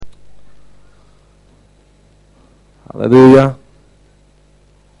Hallelujah.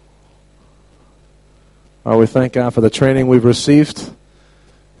 We thank God for the training we've received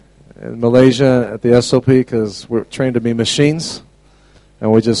in Malaysia at the SOP, because we're trained to be machines.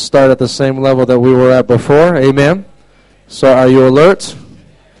 And we just start at the same level that we were at before. Amen. So are you alert?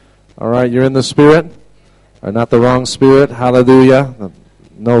 All right, you're in the Spirit. Or not the wrong spirit. Hallelujah.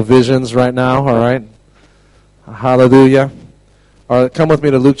 No visions right now. All right. Hallelujah. All right, come with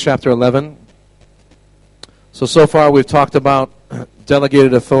me to Luke chapter 11. So far we've talked about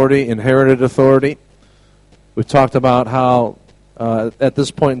delegated authority, inherited authority. We've talked about how at this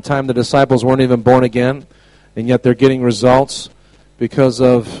point in time the disciples weren't even born again, and yet they're getting results because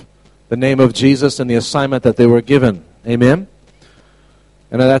of the name of Jesus and the assignment that they were given. Amen?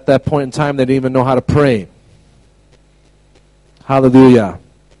 And at that point in time they didn't even know how to pray. Hallelujah.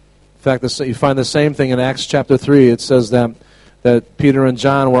 In fact, you find the same thing in Acts chapter 3. It says that Peter and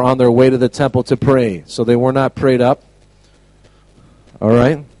John were on their way to the temple to pray. So they were not prayed up. All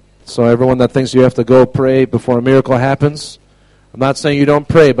right? So everyone that thinks you have to go pray before a miracle happens, I'm not saying you don't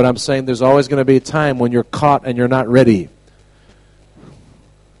pray, but I'm saying there's always going to be a time when you're caught and you're not ready.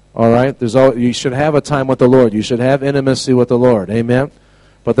 All right? You should have a time with the Lord. You should have intimacy with the Lord. Amen?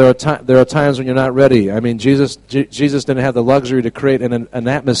 But there are times when you're not ready. I mean, Jesus didn't have the luxury to create an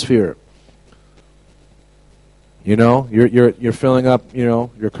atmosphere. You know, you're filling up,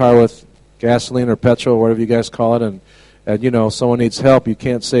 your car with gasoline or petrol, whatever you guys call it, and someone needs help. You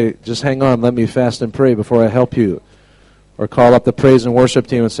can't say, just hang on, let me fast and pray before I help you. Or call up the praise and worship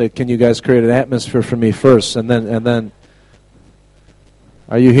team and say, can you guys create an atmosphere for me first? And then,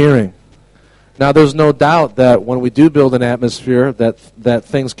 are you hearing? Now, there's no doubt that when we do build an atmosphere, that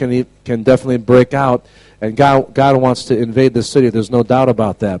things can definitely break out, and God wants to invade the city. There's no doubt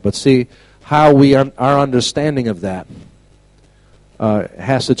about that. But see, how our understanding of that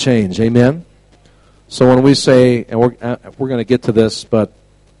has to change. Amen? So when we say, and we're going to get to this, but,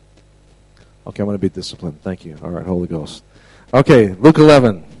 okay, I'm going to be disciplined. Thank you. All right, Holy Ghost. Okay, Luke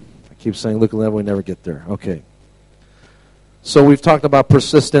 11. I keep saying Luke 11, we never get there. Okay. So we've talked about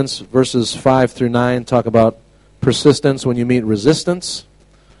persistence, verses 5 through 9. Talk about persistence when you meet resistance.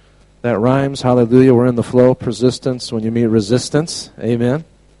 That rhymes. Hallelujah. We're in the flow. Persistence when you meet resistance. Amen.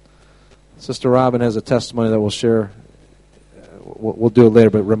 Sister Robin has a testimony that we'll share. We'll do it later,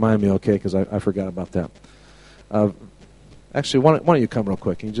 but remind me, okay, because I forgot about that. Actually, why don't you come real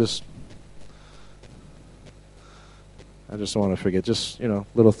quick? I just don't want to forget. Just,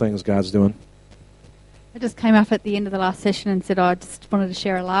 little things God's doing. I just came up at the end of the last session and said I just wanted to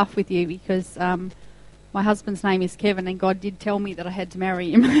share a laugh with you because my husband's name is Kevin, and God did tell me that I had to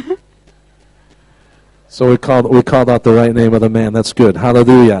marry him. So we called out the right name of the man. That's good.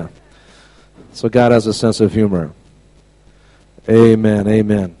 Hallelujah. So God has a sense of humor. Amen.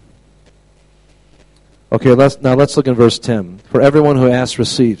 Amen. Okay, let's look in verse 10. For everyone who asks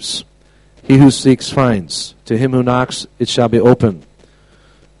receives. He who seeks finds. To him who knocks it shall be opened.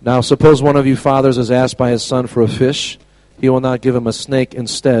 Now suppose one of you fathers is asked by his son for a fish. He will not give him a snake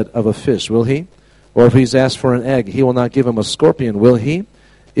instead of a fish, will he? Or if he's asked for an egg, he will not give him a scorpion, will he?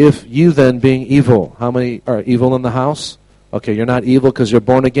 If you then, being evil, how many are evil in the house? Okay, you're not evil because you're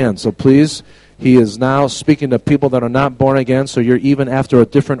born again. So please, he is now speaking to people that are not born again, so you're even after a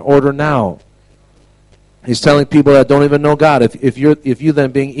different order now. He's telling people that don't even know God. If you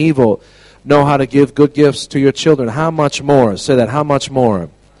then, being evil, know how to give good gifts to your children, how much more? Say that, how much more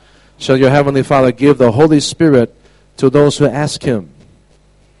shall your heavenly Father give the Holy Spirit to those who ask him?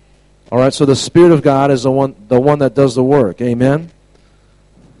 All right, so the Spirit of God is the one that does the work. Amen?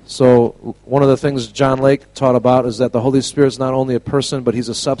 So one of the things John Lake taught about is that the Holy Spirit is not only a person, but he's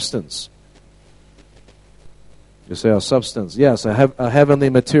a substance. You say a substance. Yes, a heavenly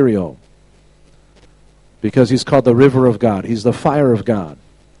material. Because he's called the river of God. He's the fire of God.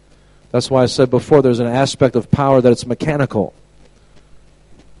 That's why I said before there's an aspect of power that it's mechanical.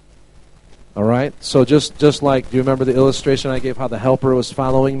 All right? So just like, do you remember the illustration I gave how the helper was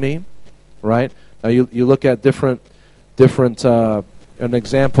following me? Right? Now you look at different an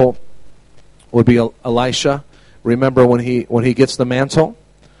example would be Elisha. Remember when he gets the mantle?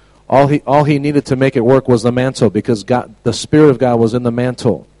 All he needed to make it work was the mantle, because the Spirit of God was in the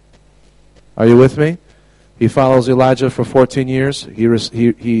mantle. Are you with me? He follows Elijah for 14 years.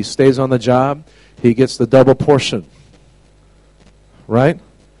 He stays on the job. He gets the double portion. Right?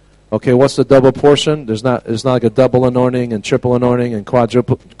 Okay, what's the double portion? There's not like a double anointing and triple anointing and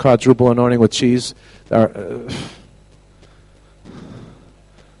quadruple anointing with cheese.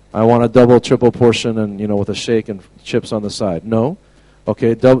 I want a double, triple portion and with a shake and chips on the side. No.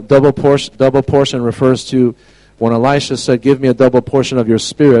 Okay, double portion refers to when Elisha said, "Give me a double portion of your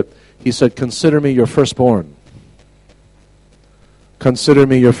spirit." He said, "Consider me your firstborn." consider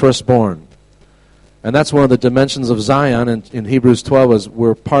me your firstborn. And that's one of the dimensions of Zion in Hebrews 12 is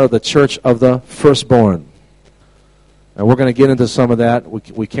we're part of the church of the firstborn. And we're going to get into some of that.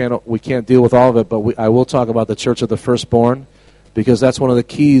 We can't deal with all of it, but I will talk about the church of the firstborn because that's one of the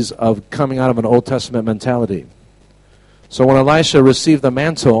keys of coming out of an Old Testament mentality. So when Elisha received the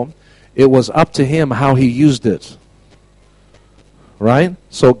mantle, it was up to him how he used it. Right?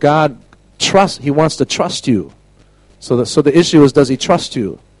 So God he wants to trust you. So the issue is, does he trust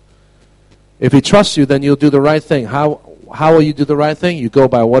you? If he trusts you, then you'll do the right thing. How will you do the right thing? You go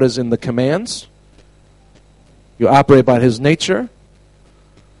by what is in the commands. You operate by his nature.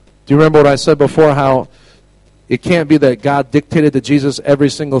 Do you remember what I said before, how it can't be that God dictated to Jesus every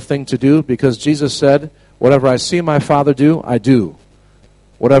single thing to do, because Jesus said, whatever I see my Father do, I do.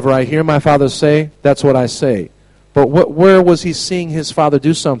 Whatever I hear my Father say, that's what I say. But where was he seeing his Father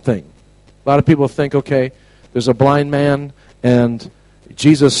do something? A lot of people think, okay, there's a blind man, and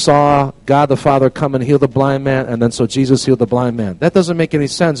Jesus saw God the Father come and heal the blind man, and then so Jesus healed the blind man. That doesn't make any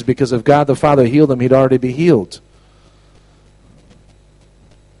sense, because if God the Father healed him, he'd already be healed.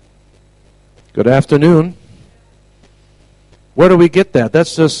 Good afternoon. Where do we get that?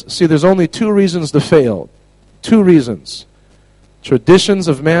 That's just, see, there's only two reasons to fail. Two reasons. Traditions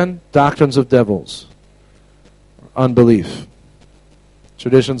of men, doctrines of devils. Unbelief.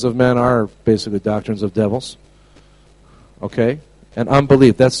 Traditions of men are basically doctrines of devils. Okay? And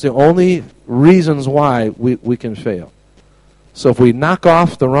unbelief. That's the only reasons why we can fail. So if we knock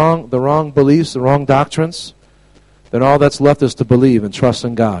off the wrong beliefs, the wrong doctrines, then all that's left is to believe and trust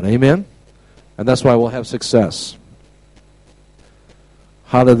in God. Amen? And that's why we'll have success.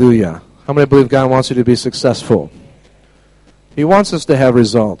 Hallelujah. How many believe God wants you to be successful? He wants us to have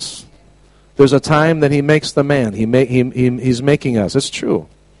results. There's a time that he makes the man. He's making us. It's true.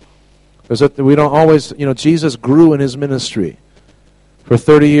 We don't always, Jesus grew in his ministry. For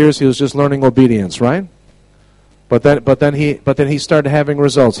 30 years he was just learning obedience, right? But then he started having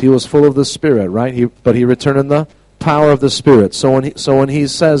results. He was full of the Spirit, right? But he returned in the power of the Spirit. So when he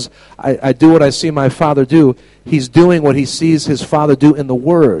says, I do what I see my Father do, he's doing what he sees his Father do in the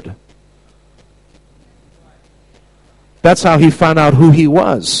Word. That's how he found out who he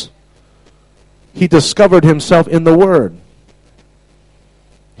was. He discovered himself in the Word.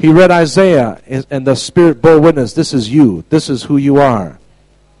 He read Isaiah, and the Spirit bore witness, this is you. This is who you are.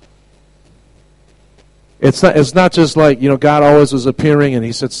 It's not just like, God always was appearing and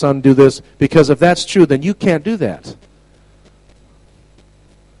he said, son, do this. Because if that's true, then you can't do that.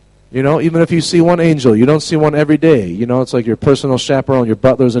 Even if you see one angel, you don't see one every day. It's like your personal chaperone, your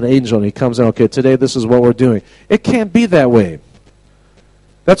butler's an angel, and he comes in, okay, today this is what we're doing. It can't be that way.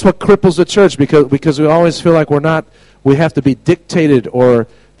 That's what cripples the church, because we always feel like we have to be dictated or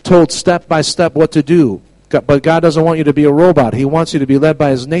told step by step what to do. But God doesn't want you to be a robot. He wants you to be led by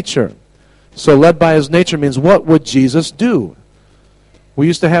his nature. So led by his nature means, what would Jesus do? We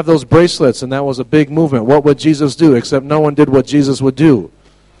used to have those bracelets, and that was a big movement. What would Jesus do? Except no one did what Jesus would do.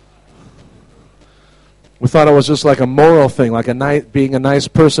 We thought it was just like a moral thing, like being a nice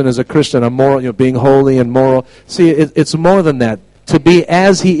person as a Christian, a moral, being holy and moral. See, it's more than that. To be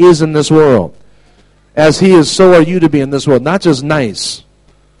as he is in this world. As he is, so are you to be in this world. Not just nice.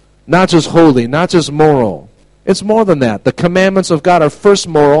 Not just holy. Not just moral. It's more than that. The commandments of God are first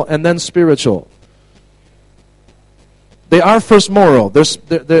moral and then spiritual. They are first moral.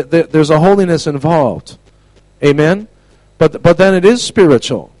 There's a holiness involved. Amen? But then it is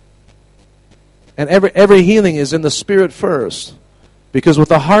spiritual. And every healing is in the spirit first. Because with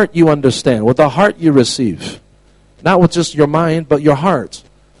the heart you understand. With the heart you receive. Not with just your mind, but your heart.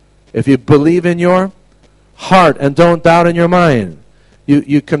 If you believe in your heart and don't doubt in your mind.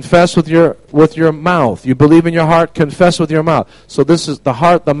 You confess with your mouth. You believe in your heart, confess with your mouth. So this is the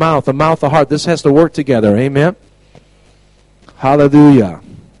heart, the mouth, the heart. This has to work together. Amen? Hallelujah.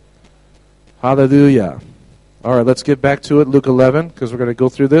 Hallelujah. All right, let's get back to it. Luke 11, because we're going to go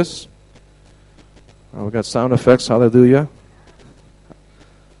through this. Oh, we got sound effects. Hallelujah.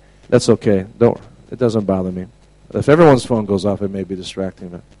 That's okay. It doesn't bother me. If everyone's phone goes off, it may be distracting.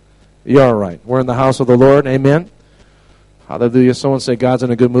 But you're all right. We're in the house of the Lord. Amen. Hallelujah. Someone say God's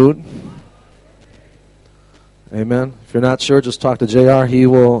in a good mood. Amen. If you're not sure, just talk to JR. He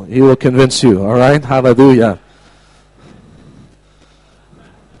will convince you. All right? Hallelujah.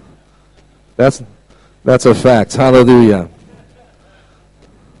 That's a fact. Hallelujah.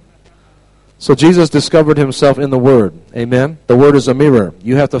 So Jesus discovered himself in the Word. Amen. The Word is a mirror.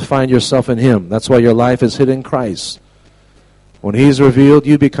 You have to find yourself in him. That's why your life is hid in Christ. When he's revealed,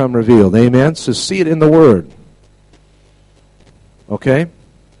 you become revealed. Amen. So see it in the Word. Okay?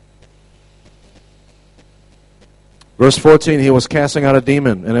 Verse 14, he was casting out a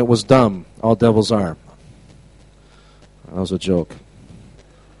demon, and it was dumb. All devils are. That was a joke.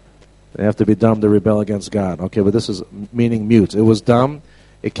 They have to be dumb to rebel against God. Okay, but this is meaning mute. It was dumb.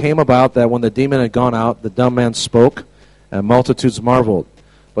 It came about that when the demon had gone out, the dumb man spoke, and multitudes marveled.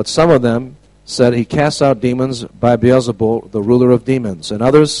 But some of them said, he cast out demons by Beelzebul, the ruler of demons. And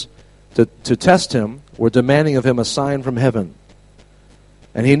others, to test him, were demanding of him a sign from heaven.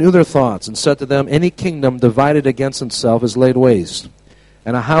 And he knew their thoughts, and said to them, any kingdom divided against itself is laid waste,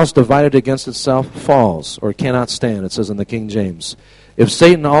 and a house divided against itself falls, or cannot stand, it says in the King James. If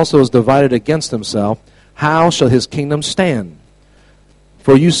Satan also is divided against himself, how shall his kingdom stand?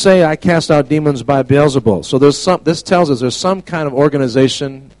 For you say, I cast out demons by Beelzebul. So this tells us there's some kind of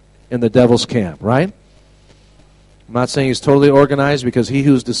organization in the devil's camp, right? I'm not saying he's totally organized, because he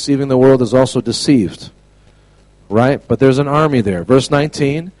who's deceiving the world is also deceived. Right? But there's an army there. Verse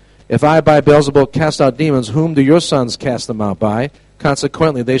 19, if I by Beelzebul cast out demons, whom do your sons cast them out by?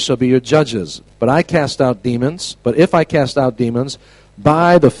 Consequently, they shall be your judges. But if I cast out demons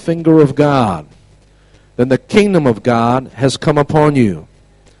by the finger of God, then the kingdom of God has come upon you.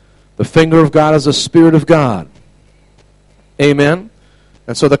 The finger of God is the Spirit of God. Amen?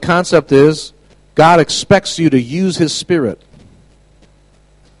 And so the concept is, God expects you to use His Spirit.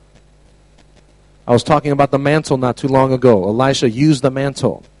 I was talking about the mantle not too long ago. Elisha used the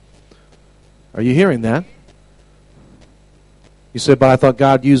mantle. Are you hearing that? You said, but I thought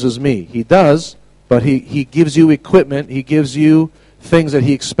God uses me. He does, but He gives you equipment. He gives you things that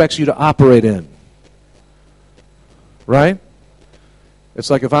He expects you to operate in. Right? It's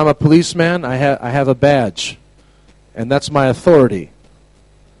like if I'm a policeman, I have a badge. And that's my authority.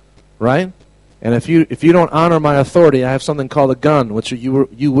 Right? And if you don't honor my authority, I have something called a gun, which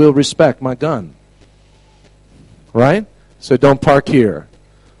you will respect my gun. Right? So don't park here.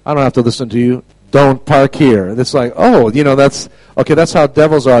 I don't have to listen to you. Don't park here. It's like, that's how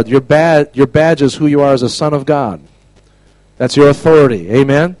devils are. Your badge is who you are as a son of God. That's your authority.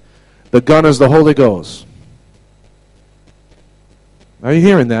 Amen? The gun is the Holy Ghost. Are you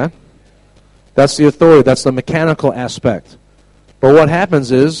hearing that? That's the authority. That's the mechanical aspect. But what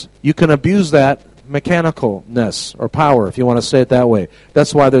happens is, you can abuse that mechanicalness or power, if you want to say it that way.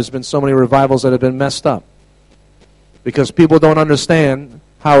 That's why there's been so many revivals that have been messed up. Because people don't understand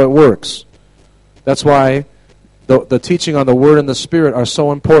how it works. That's why the teaching on the Word and the Spirit are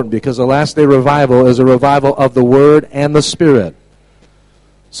so important, because the last day revival is a revival of the Word and the Spirit.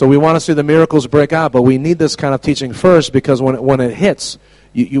 So we want to see the miracles break out, but we need this kind of teaching first, because when it hits,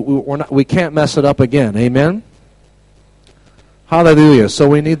 we can't mess it up again. Amen? Hallelujah. So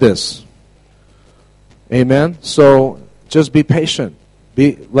we need this. Amen? So just be patient.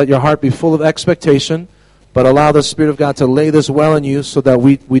 Let your heart be full of expectation, but allow the Spirit of God to lay this well in you so that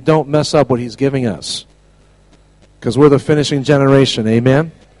we don't mess up what He's giving us. Because we're the finishing generation.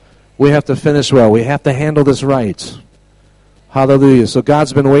 Amen? We have to finish well. We have to handle this right. Hallelujah. So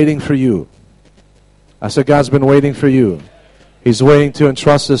God's been waiting for you. I said God's been waiting for you. He's waiting to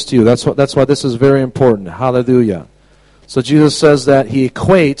entrust this to you. That's why this is very important. Hallelujah. So Jesus says that He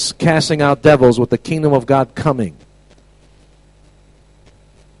equates casting out devils with the kingdom of God coming.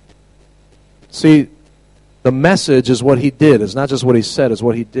 See, the message is what He did. It's not just what He said, it's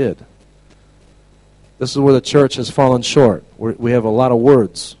what He did. This is where the church has fallen short. We have a lot of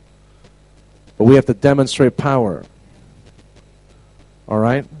words, but we have to demonstrate power. All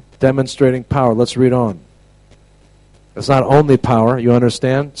right? Demonstrating power. Let's read on. It's not only power, you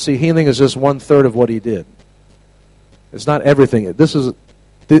understand? See, healing is just 1/3 of what He did. It's not everything.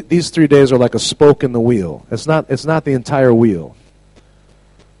 These 3 days are like a spoke in the wheel. It's not the entire wheel.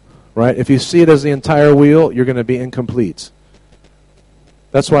 Right? If you see it as the entire wheel, you're going to be incomplete.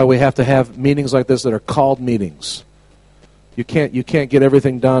 That's why we have to have meetings like this that are called meetings. You can't get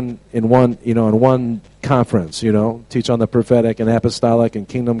everything done in one conference, teach on the prophetic and apostolic and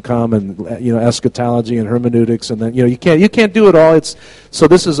kingdom come and eschatology and hermeneutics, and then you can't do it all. So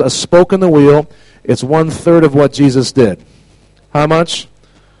this is a spoke in the wheel. It's 1/3 of what Jesus did. How much?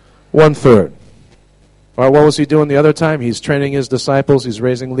 1/3. All right, what was He doing the other time? He's training His disciples. He's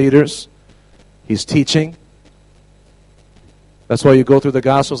raising leaders. He's teaching. That's why you go through the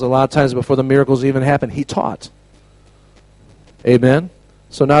Gospels a lot of times before the miracles even happen. He taught. Amen?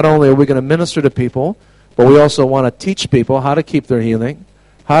 So not only are we going to minister to people, but we also want to teach people how to keep their healing,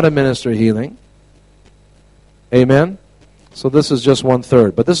 how to minister healing. Amen? So this is just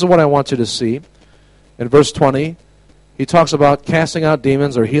 1/3. But this is what I want you to see. In verse 20, He talks about casting out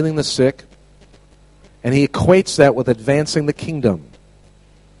demons or healing the sick, and He equates that with advancing the kingdom.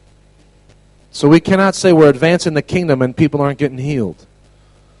 So we cannot say we're advancing the kingdom and people aren't getting healed.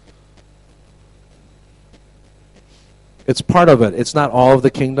 It's part of it. It's not all of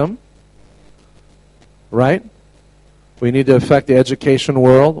the kingdom. Right? We need to affect the education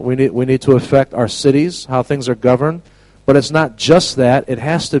world. We need to affect our cities, how things are governed. But it's not just that. It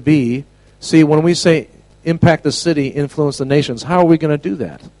has to be, see, when we say impact the city, influence the nations, how are we going to do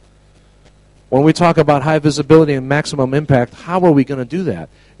that? When we talk about high visibility and maximum impact, how are we going to do that?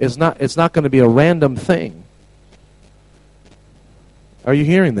 It's not going to be a random thing. Are you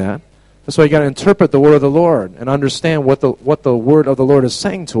hearing that? That's why you got to interpret the word of the Lord and understand what the word of the Lord is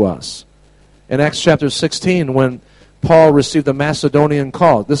saying to us. In Acts chapter 16, when Paul received the Macedonian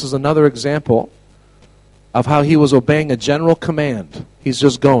call, this is another example of how he was obeying a general command. He's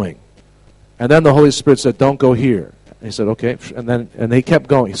just going. And then the Holy Spirit said, don't go here. And he said, okay. And he kept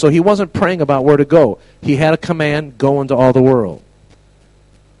going. So he wasn't praying about where to go. He had a command, go into all the world.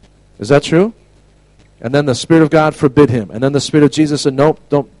 Is that true? And then the Spirit of God forbid him. And then the Spirit of Jesus said, nope,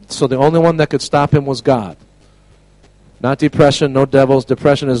 don't. So the only one that could stop him was God. Not depression, no devils.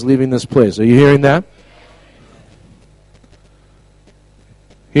 Depression is leaving this place. Are you hearing that?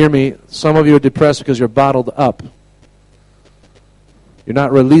 Hear me. Some of you are depressed because you're bottled up. You're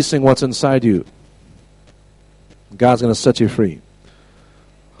not releasing what's inside you. God's going to set you free.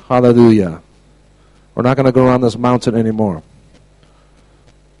 Hallelujah. We're not going to go around this mountain anymore.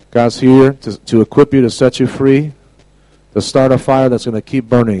 God's here to equip you, to set you free, to start a fire that's going to keep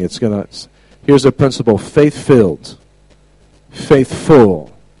burning. Here's the principle: faith-filled,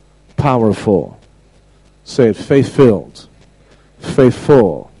 faithful, powerful. Say it: faith-filled,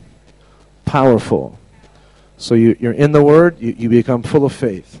 faithful, powerful. So you're in the Word, you become full of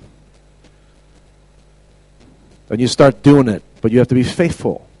faith. Then you start doing it, but you have to be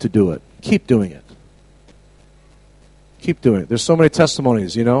faithful to do it. Keep doing it. Keep doing it. There's so many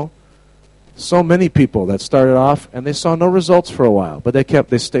testimonies, So many people that started off and they saw no results for a while, but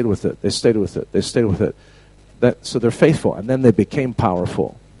they stayed with it. They stayed with it. So they're faithful, and then they became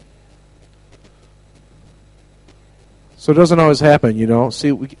powerful. So it doesn't always happen,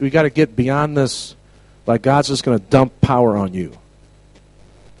 See, we got to get beyond this, like God's just going to dump power on you.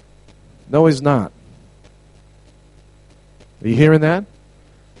 No, He's not. Are you hearing that?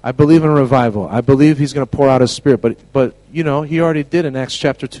 I believe in revival. I believe He's going to pour out His Spirit. But He already did in Acts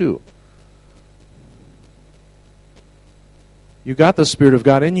chapter 2. You got the Spirit of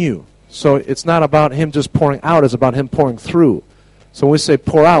God in you. So it's not about Him just pouring out. It's about Him pouring through. So when we say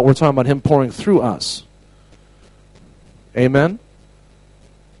pour out, we're talking about Him pouring through us. Amen?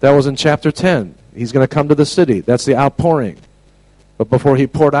 That was in chapter 10. He's going to come to the city. That's the outpouring. But before He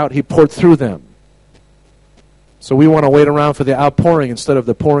poured out, He poured through them. So we want to wait around for the outpouring instead of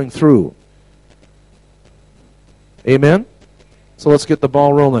the pouring through. Amen? So let's get the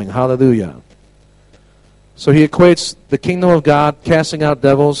ball rolling. Hallelujah. So he equates the kingdom of God, casting out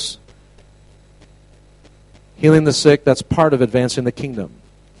devils, healing the sick. That's part of advancing the kingdom.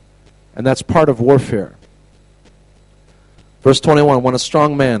 And that's part of warfare. Verse 21, when a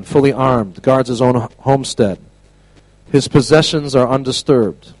strong man, fully armed, guards his own homestead, his possessions are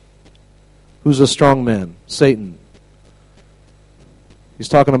undisturbed. Who's a strong man? Satan. He's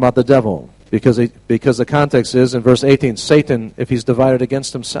talking about the devil because the context is in verse 18, Satan, if he's divided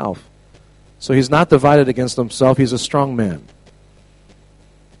against himself. So he's not divided against himself, he's a strong man.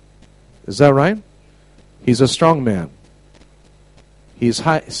 Is that right? He's a strong man. He's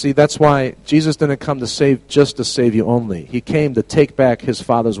high. See, that's why Jesus didn't come to save you only. He came to take back His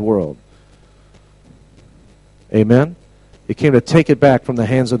Father's world. Amen? He came to take it back from the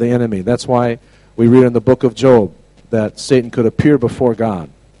hands of the enemy. That's why we read in the book of Job that Satan could appear before God.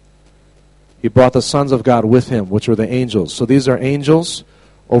 He brought the sons of God with him, which were the angels. So these are angels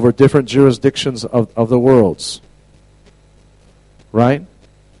over different jurisdictions of the worlds. Right?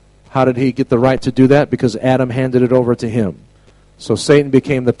 How did he get the right to do that? Because Adam handed it over to him. So Satan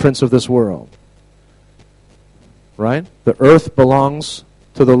became the prince of this world. Right? The earth belongs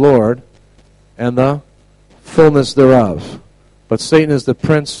to the Lord and the fullness thereof. But Satan is the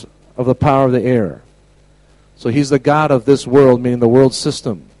prince of the power of the air. So he's the god of this world, meaning the world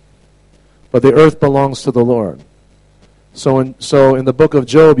system. But the earth belongs to the Lord. So in the book of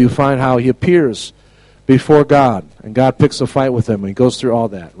Job, you find how he appears before God, and God picks a fight with him, and he goes through all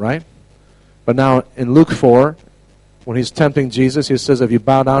that, right? But now in Luke 4, when he's tempting Jesus, he says, if you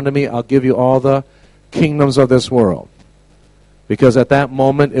bow down to me, I'll give you all the kingdoms of this world. Because at that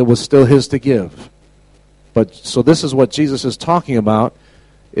moment, it was still his to give. But so this is what Jesus is talking about,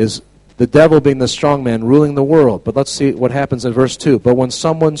 is the devil being the strong man ruling the world. But let's see what happens in verse 2. But when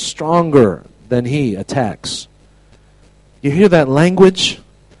someone stronger than he attacks. You hear that language?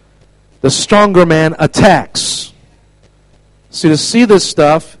 The stronger man attacks. See, to see this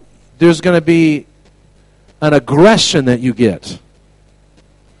stuff, there's going to be an aggression that you get.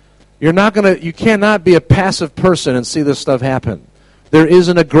 You cannot be a passive person and see this stuff happen. There is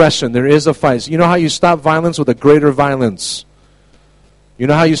an aggression. There is a fight. You know how you stop violence? With a greater violence. You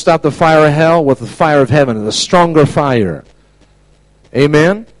know how you stop the fire of hell? With the fire of heaven, and a stronger fire.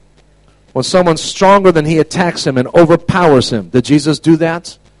 Amen? When someone's stronger than he attacks him and overpowers him. Did Jesus do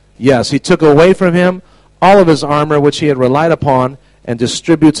that? Yes. He took away from him all of his armor which he had relied upon and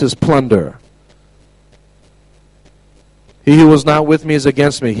distributes his plunder. He who was not with me is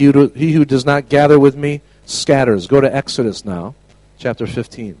against me. He who does not gather with me scatters. Go to Exodus now, chapter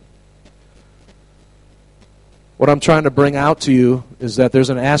 15. What I'm trying to bring out to you is that there's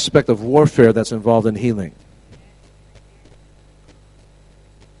an aspect of warfare that's involved in healing.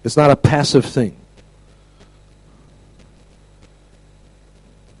 It's not a passive thing.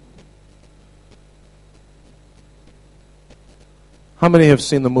 How many have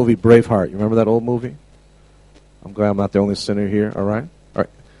seen the movie Braveheart? You remember that old movie? I'm glad I'm not the only sinner here. All right. All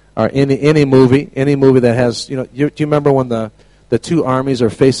right. Any movie that has, do you remember when the two armies are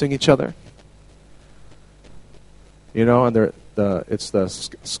facing each other? And it's the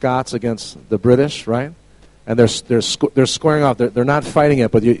Scots against the British, right? And they're squaring off. They're not fighting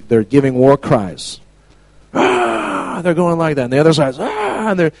it, but they're giving war cries. Ah! They're going like that, and the other side's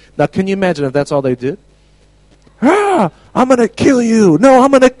ah! Now, can you imagine if that's all they did? Ah! I'm going to kill you. No, I'm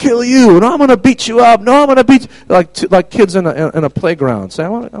going to kill you. No, I'm going to beat you up. No, I'm going to beat you. Like kids in a playground. Say,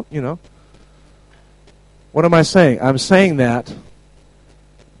 What am I saying? I'm saying that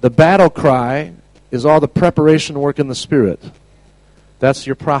the battle cry is all the preparation work in the Spirit. That's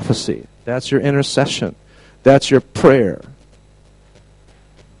your prophecy. That's your intercession. That's your prayer.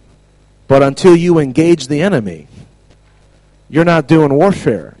 But until you engage the enemy, you're not doing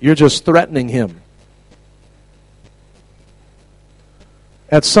warfare. You're just threatening him.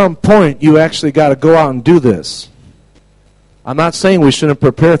 At some point, you actually got to go out and do this. I'm not saying we shouldn't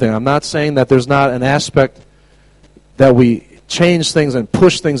prepare things. I'm not saying that there's not an aspect that we change things and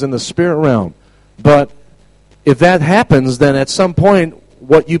push things in the spirit realm. But if that happens, then at some point,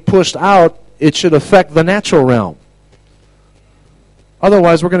 what you pushed out, it should affect the natural realm.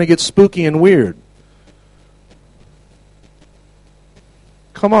 Otherwise, we're going to get spooky and weird.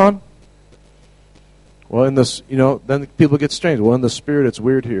 Come on. Well, in this, then people get strange. Well, in the spirit, it's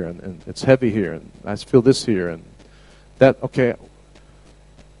weird here, and it's heavy here, and I feel this here, and that, okay.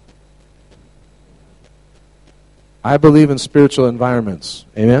 I believe in spiritual environments.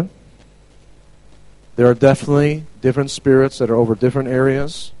 Amen? There are definitely different spirits that are over different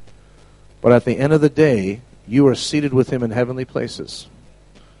areas, but at the end of the day, you are seated with him in heavenly places.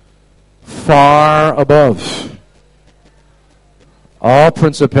 Far above all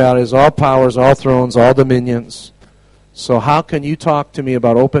principalities, all powers, all thrones, all dominions. So how can you talk to me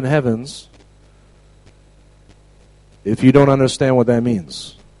about open heavens if you don't understand what that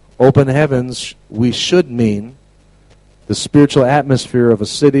means? Open heavens, we should mean the spiritual atmosphere of a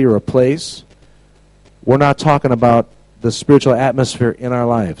city or a place. We're not talking about the spiritual atmosphere in our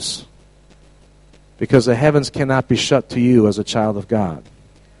lives. Because the heavens cannot be shut to you as a child of God.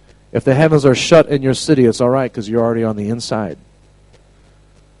 If the heavens are shut in your city, it's all right because you're already on the inside.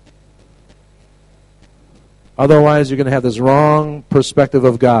 Otherwise, you're going to have this wrong perspective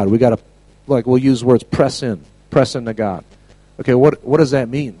of God. We got to, we'll use words, press into God. Okay, what does that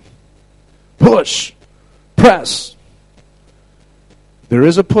mean? Push, press. There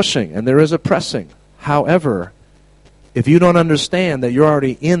is a pushing and there is a pressing. However, if you don't understand that you're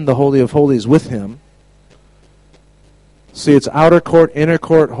already in the Holy of Holies with him, see, it's outer court, inner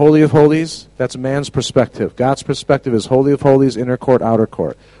court, Holy of Holies. That's man's perspective. God's perspective is Holy of Holies, inner court, outer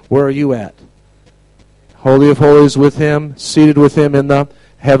court. Where are you at? Holy of Holies with him, seated with him in the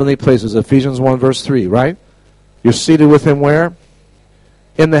heavenly places. Ephesians 1 verse 3, right? You're seated with him where?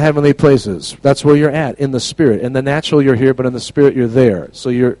 In the heavenly places. That's where you're at, in the spirit. In the natural you're here, but in the spirit you're there. So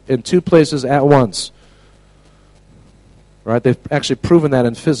you're in two places at once. Right? They've actually proven that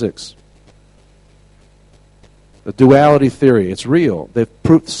in physics. The duality theory, it's real.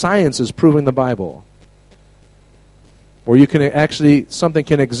 Science is proving the Bible. Where you can actually, something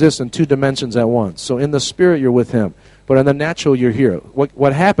can exist in two dimensions at once. So in the spirit, you're with him. But in the natural, you're here.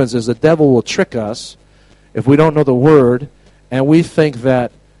 What happens is the devil will trick us if we don't know the word, and we think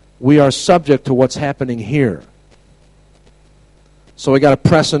that we are subject to what's happening here. So we got to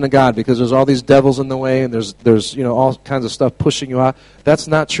press into God because there's all these devils in the way, and there's all kinds of stuff pushing you out. That's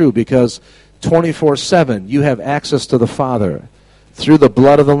not true because 24/7 you have access to the Father. Through the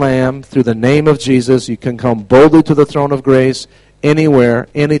blood of the Lamb, through the name of Jesus, you can come boldly to the throne of grace anywhere,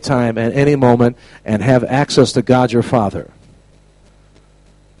 anytime, at any moment, and have access to God your Father.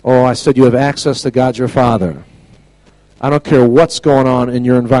 Oh, I said you have access to God your Father. I don't care what's going on in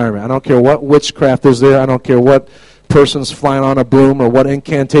your environment. I don't care what witchcraft is there. I don't care what person's flying on a broom or what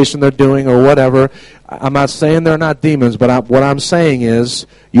incantation they're doing or whatever. I'm not saying they're not demons, but what I'm saying is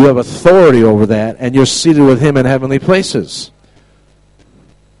you have authority over that, and you're seated with Him in heavenly places.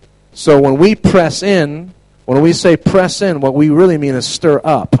 So when we press in, when we say press in, what we really mean is stir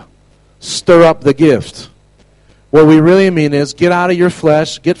up. Stir up the gift. What we really mean is get out of your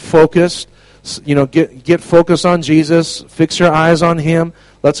flesh, get focused, get focused on Jesus, fix your eyes on Him.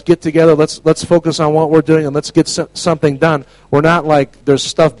 Let's get together, let's focus on what we're doing, and let's get something done. We're not like there's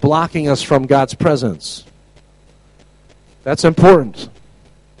stuff blocking us from God's presence. That's important.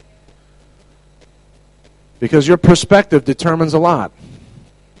 Because your perspective determines a lot.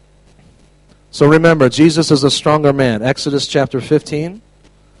 So remember, Jesus is a stronger man. Exodus chapter 15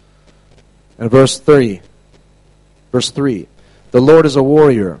 and verse 3. Verse 3. The Lord is a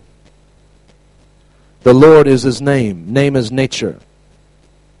warrior. The Lord is His name. Name is nature.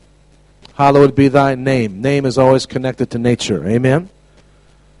 Hallowed be thy name. Name is always connected to nature. Amen?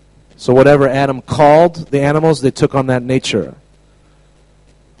 So whatever Adam called the animals, they took on that nature.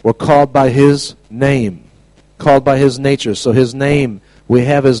 We're called by His name. Called by His nature. So His name, we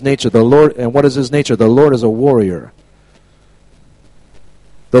have His nature. The Lord, and what is His nature? The Lord is a warrior.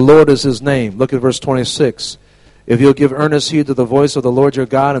 The Lord is His name. Look at verse 26. If you'll give earnest heed to the voice of the Lord your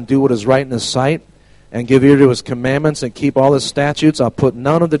God and do what is right in His sight, and give ear to His commandments and keep all His statutes, I'll put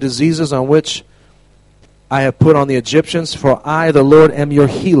none of the diseases on which I have put on the Egyptians, for I, the Lord, am your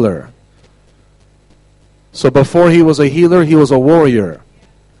healer. So before He was a healer, He was a warrior.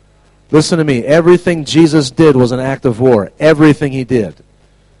 Listen to me. Everything Jesus did was an act of war. Everything He did.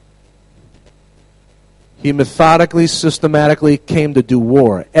 He methodically, systematically came to do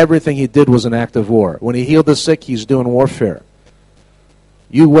war. Everything He did was an act of war. When He healed the sick, He's doing warfare.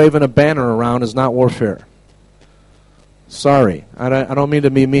 You waving a banner around is not warfare. Sorry. I don't mean to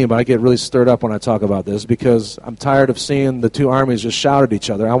be mean, but I get really stirred up when I talk about this because I'm tired of seeing the two armies just shout at each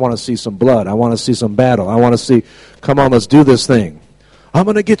other. I want to see some blood. I want to see some battle. I want to see, come on, let's do this thing. I'm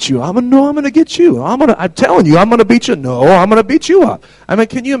going to get you. I'm going to get you. I'm telling you, I'm going to beat you. No, I'm going to beat you up. I mean,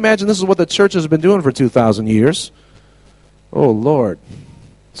 can you imagine this is what the church has been doing for 2,000 years? Oh, Lord.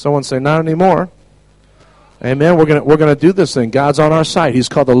 Someone say, not anymore. Amen. We're going to do this thing. God's on our side. He's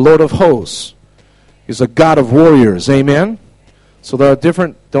called the Lord of hosts. He's a God of warriors. Amen. So there are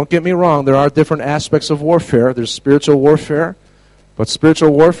different, don't get me wrong, there are different aspects of warfare. There's spiritual warfare, but spiritual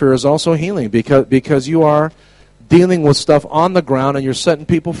warfare is also healing because you are dealing with stuff on the ground and you're setting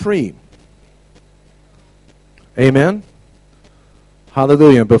people free. Amen.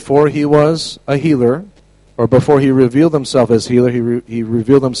 Hallelujah. Before He was a healer, or before He revealed Himself as healer, he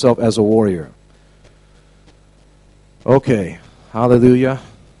revealed Himself as a warrior. Okay, hallelujah.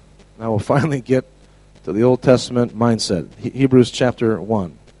 Now we'll finally get to the Old Testament mindset. Hebrews chapter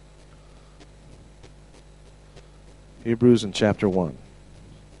 1. Hebrews in chapter 1.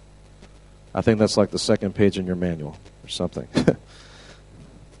 I think that's like the second page in your manual or something.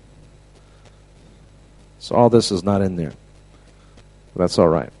 So all this is not in there. But that's all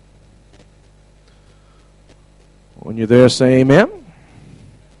right. When you're there, say amen.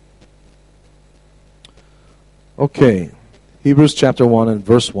 Okay, Hebrews chapter 1 and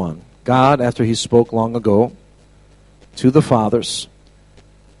verse 1. God, after He spoke long ago to the fathers,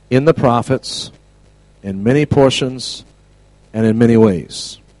 in the prophets, in many portions, and in many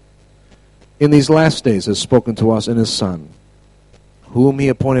ways, in these last days has spoken to us in His Son, whom He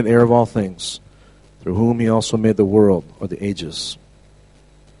appointed heir of all things, through whom He also made the world, or the ages.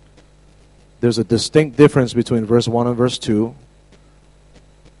 There's a distinct difference between verse 1 and verse 2.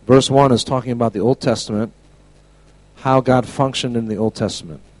 Verse 1 is talking about the Old Testament, how God functioned in the Old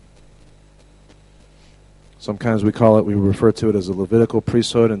Testament. Sometimes we refer to it as a Levitical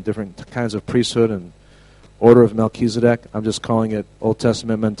priesthood and different kinds of priesthood and order of Melchizedek. I'm just calling it Old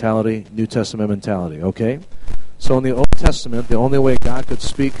Testament mentality, New Testament mentality, okay? So in the Old Testament, the only way God could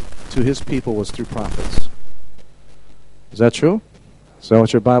speak to His people was through prophets. Is that true? Is that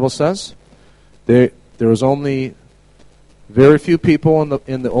what your Bible says? There was only very few people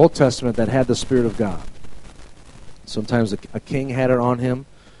in the Old Testament that had the Spirit of God. Sometimes a king had it on him.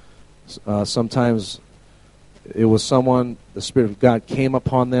 Sometimes it was someone, the Spirit of God came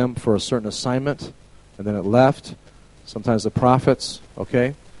upon them for a certain assignment, and then it left. Sometimes the prophets,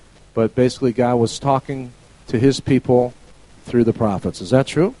 okay? But basically God was talking to His people through the prophets. Is that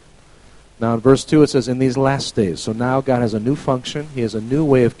true? Now in verse 2 it says, in these last days. So now God has a new function. He has a new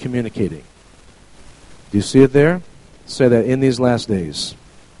way of communicating. Do you see it there? Say that, in these last days.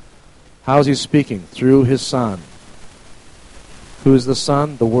 How is He speaking? Through His Son. Who is the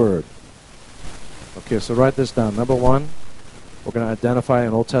Son? The Word. Okay, so write this down. Number one, we're going to identify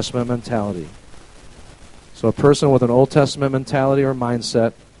an Old Testament mentality. So a person with an Old Testament mentality or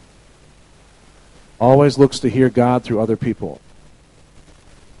mindset always looks to hear God through other people.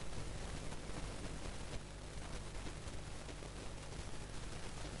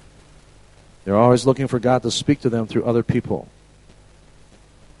 They're always looking for God to speak to them through other people.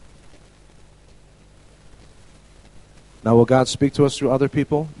 Now, will God speak to us through other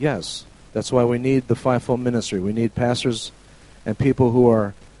people? Yes. That's why we need the fivefold ministry. We need pastors and people who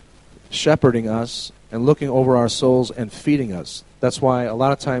are shepherding us and looking over our souls and feeding us. That's why a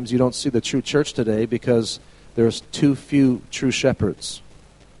lot of times you don't see the true church today, because there's too few true shepherds.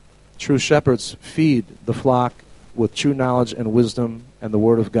 True shepherds feed the flock with true knowledge and wisdom and the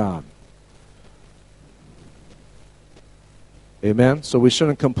Word of God. Amen? So we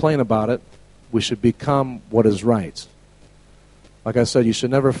shouldn't complain about it. We should become what is right. Like I said, you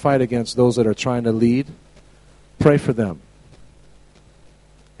should never fight against those that are trying to lead. Pray for them.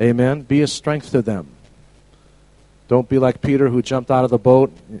 Amen? Be a strength to them. Don't be like Peter, who jumped out of the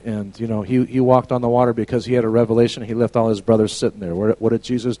boat and, he walked on the water because he had a revelation. He left all his brothers sitting there. What did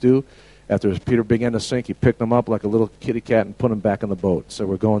Jesus do? After Peter began to sink, he picked them up like a little kitty cat and put them back in the boat. So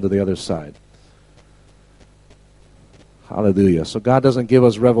we're going to the other side. Hallelujah. So God doesn't give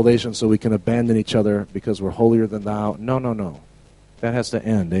us revelation so we can abandon each other because we're holier than thou. No. That has to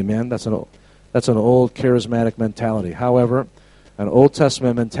end. Amen? That's an old charismatic mentality. However, an Old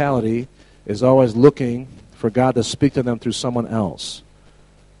Testament mentality is always looking for God to speak to them through someone else.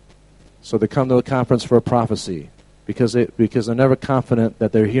 So they come to a conference for a prophecy because they're never confident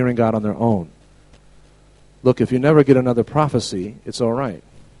that they're hearing God on their own. Look, if you never get another prophecy, it's all right.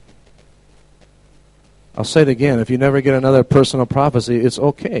 I'll say it again. If you never get another personal prophecy, it's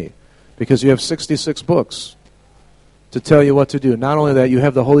okay, because you have 66 books to tell you what to do. Not only that, you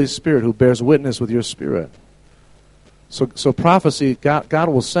have the Holy Spirit who bears witness with your spirit. So prophecy, God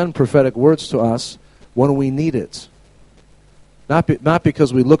will send prophetic words to us when we need it. Not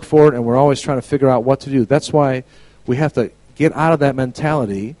because we look for it and we're always trying to figure out what to do. That's why we have to get out of that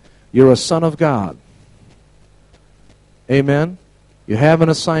mentality. You're a son of God. Amen? You have an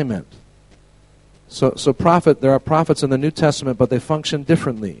assignment. So there are prophets in the New Testament, but they function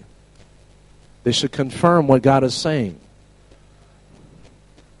differently. They should confirm what God is saying.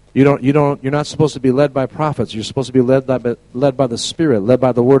 You're not supposed to be led by prophets. You're supposed to be led by the Spirit, led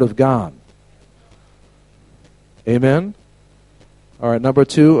by the Word of God. Amen? All right, number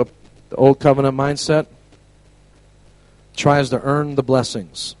two, the Old Covenant mindset tries to earn the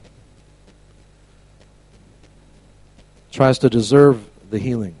blessings. Tries to deserve the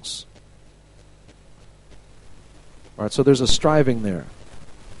healings. All right, so there's a striving there.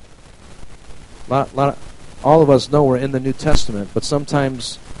 All of us know we're in the New Testament, but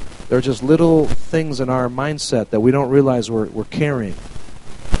sometimes there are just little things in our mindset that we don't realize we're carrying.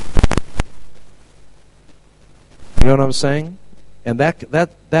 You know what I'm saying? And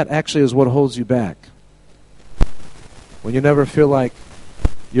that actually is what holds you back. When you never feel like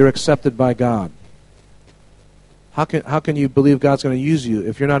you're accepted by God. How can you believe God's going to use you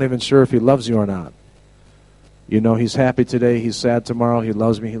if you're not even sure if He loves you or not? He's happy today, He's sad tomorrow, He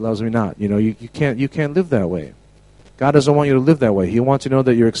loves me not. You can't live that way. God doesn't want you to live that way. He wants you to know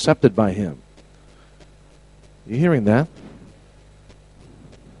that you're accepted by Him. You hearing that?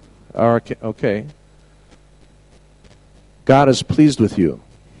 Okay. God is pleased with you.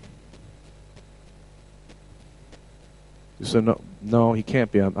 You said, no, He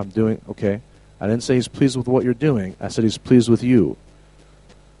can't be. I'm doing, okay. I didn't say He's pleased with what you're doing. I said He's pleased with you.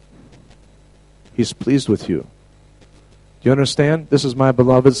 He's pleased with you. Do you understand? This is my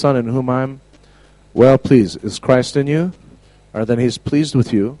beloved Son in whom I'm well pleased. Is Christ in you? Or then He's pleased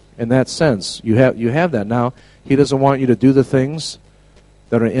with you. In that sense, you have that. Now, He doesn't want you to do the things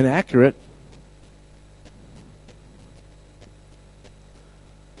that are inaccurate.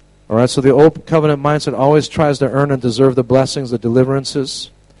 All right, so the Old Covenant mindset always tries to earn and deserve the blessings, the deliverances,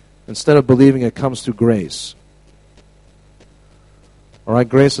 instead of believing it comes through grace. All right,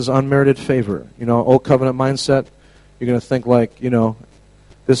 grace is unmerited favor. Old Covenant mindset, you're going to think like,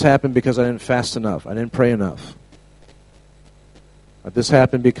 this happened because I didn't fast enough. I didn't pray enough. This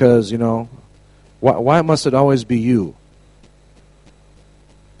happened because, why must it always be you?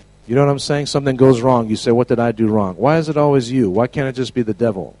 You know what I'm saying? Something goes wrong. You say, what did I do wrong? Why is it always you? Why can't it just be the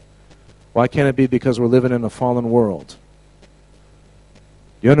devil? Why can't it be because we're living in a fallen world?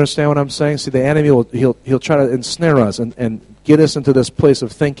 You understand what I'm saying? See, the enemy he'll try to ensnare us and get us into this place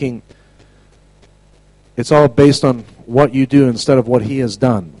of thinking it's all based on what you do instead of what He has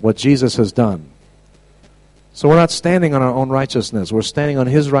done, what Jesus has done. So we're not standing on our own righteousness. We're standing on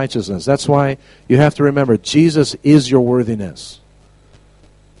His righteousness. That's why you have to remember, Jesus is your worthiness.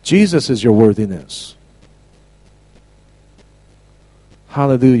 Jesus is your worthiness.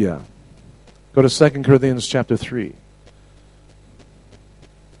 Hallelujah. Go to 2 Corinthians chapter 3.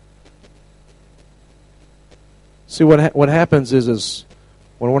 See, what happens is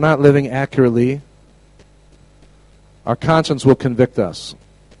when we're not living accurately, our conscience will convict us.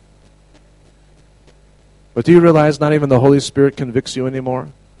 But do you realize not even the Holy Spirit convicts you anymore?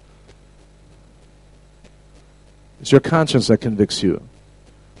 It's your conscience that convicts you.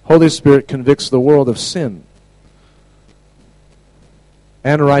 Holy Spirit convicts the world of sin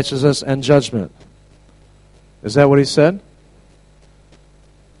and righteousness and judgment. Is that what he said?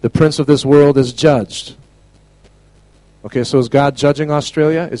 The prince of this world is judged. Okay, so is God judging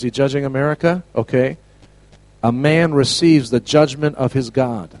Australia? Is He judging America? Okay. A man receives the judgment of his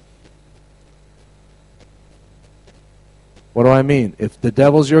God. What do I mean? If the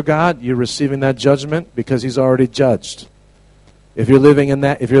devil's your God, you're receiving that judgment because he's already judged. If you're living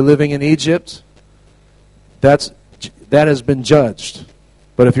in Egypt, that has been judged.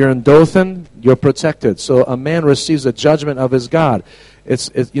 But if you're in Dothan, you're protected. So a man receives the judgment of his God. It's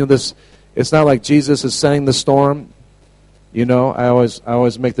not like Jesus is sending the storm. You know, I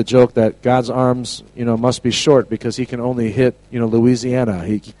always make the joke that God's arms, must be short because He can only hit, Louisiana.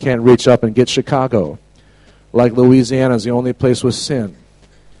 He can't reach up and get Chicago. Like Louisiana is the only place with sin.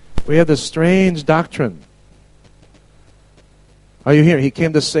 We have this strange doctrine. Are you here? He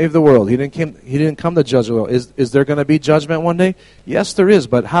came to save the world. He didn't come to judge the world. Is there going to be judgment one day? Yes, there is.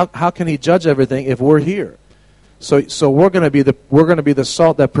 But how can He judge everything if we're here? So we're going to be the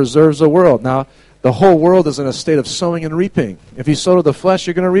salt that preserves the world. Now, the whole world is in a state of sowing and reaping. If you sow to the flesh,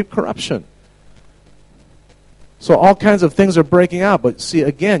 you're going to reap corruption. So all kinds of things are breaking out. But see,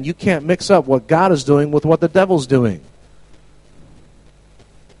 again, you can't mix up what God is doing with what the devil's doing.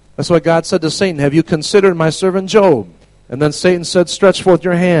 That's why God said to Satan, have you considered my servant Job? And then Satan said, stretch forth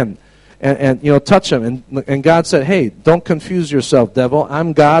your hand and touch him. And God said, hey, don't confuse yourself, devil.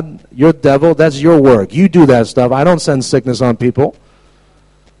 I'm God, you're devil, that's your work. You do that stuff. I don't send sickness on people.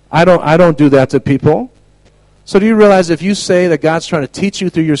 I don't do that to people. So do you realize if you say that God's trying to teach you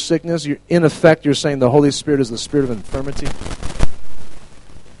through your sickness, in effect you're saying the Holy Spirit is the spirit of infirmity?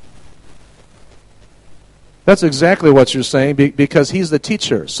 That's exactly what you're saying because He's the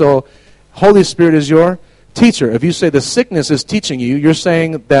teacher. So Holy Spirit is your teacher. If you say the sickness is teaching you, you're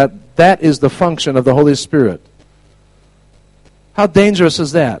saying that is the function of the Holy Spirit. How dangerous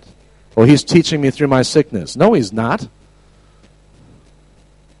is that? Well, He's teaching me through my sickness. No, He's not.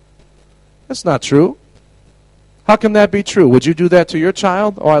 That's not true. How can that be true? Would you do that to your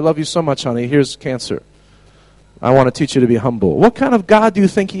child? Oh, I love you so much, honey. Here's cancer. I want to teach you to be humble. What kind of God do you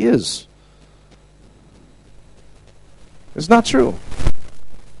think He is? It's not true.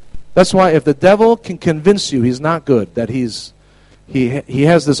 That's why if the devil can convince you he's not good, that he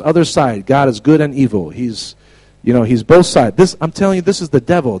has this other side, God is good and evil. He's both sides. I'm telling you, this is the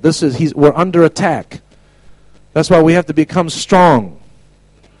devil. We're under attack. That's why we have to become strong.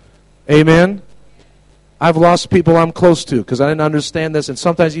 Amen. I've lost people I'm close to because I didn't understand this, and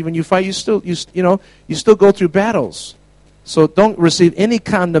sometimes even you fight, you still go through battles. So don't receive any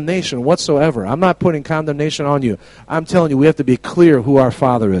condemnation whatsoever. I'm not putting condemnation on you. I'm telling you, we have to be clear who our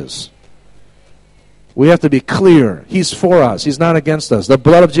Father is. We have to be clear. He's for us. He's not against us. The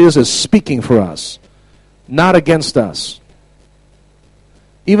blood of Jesus is speaking for us, not against us.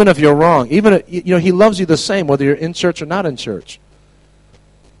 Even if you're wrong, He loves you the same whether you're in church or not in church.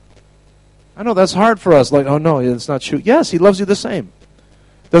 I know that's hard for us. Like, oh no, it's not true. Yes, He loves you the same.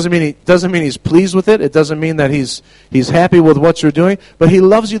 Doesn't mean He's pleased with it. It doesn't mean that He's happy with what you're doing. But He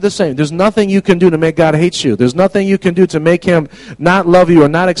loves you the same. There's nothing you can do to make God hate you. There's nothing you can do to make Him not love you or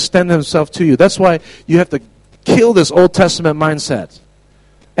not extend Himself to you. That's why you have to kill this Old Testament mindset.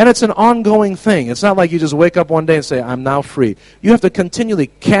 And it's an ongoing thing. It's not like you just wake up one day and say, I'm now free. You have to continually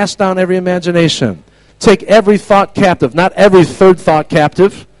cast down every imagination. Take every thought captive. Not every third thought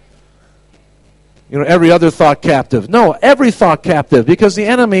captive. Every other thought captive. No, every thought captive. Because the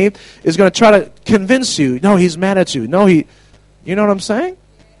enemy is going to try to convince you, no, he's mad at you. No, you know what I'm saying?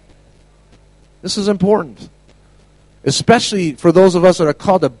 This is important. Especially for those of us that are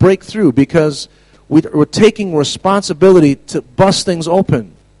called to break through because we're taking responsibility to bust things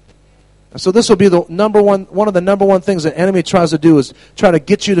open. So this will be one of the number one things the enemy tries to do is try to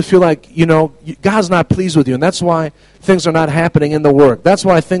get you to feel like, God's not pleased with you. And that's why things are not happening in the work. That's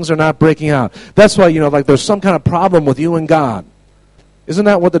why things are not breaking out. That's why, like there's some kind of problem with you and God. Isn't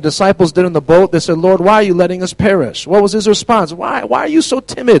that what the disciples did in the boat? They said, Lord, why are you letting us perish? What was His response? Why are you so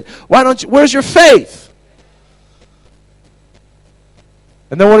timid? Where's your faith?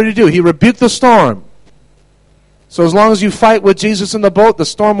 And then what did he do? He rebuked the storm. So as long as you fight with Jesus in the boat, the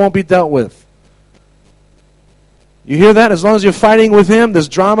storm won't be dealt with. You hear that? As long as you're fighting with him, this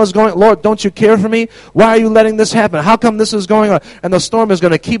drama's going, Lord, don't you care for me? Why are you letting this happen? How come this is going on? And the storm is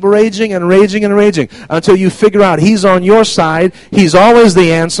going to keep raging and raging and raging until you figure out he's on your side. He's always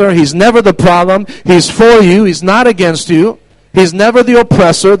the answer. He's never the problem. He's for you. He's not against you. He's never the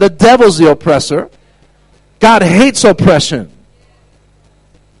oppressor. The devil's the oppressor. God hates oppression.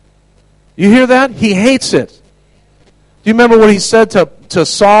 You hear that? He hates it. Do you remember what he said to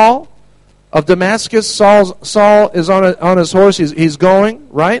Saul of Damascus? Saul is on his horse. He's going,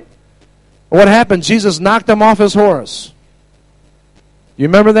 right? What happened? Jesus knocked him off his horse. You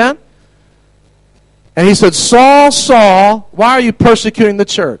remember that? And he said, Saul, Saul, why are you persecuting the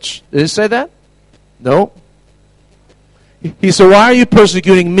church? Did he say that? No. He said, why are you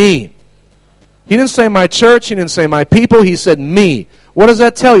persecuting me? He didn't say my church. He didn't say my people. He said me. What does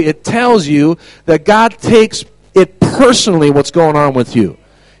that tell you? It tells you that God takes it personally what's going on with you.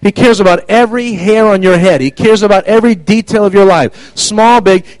 He cares about every hair on your head. He cares about every detail of your life. Small,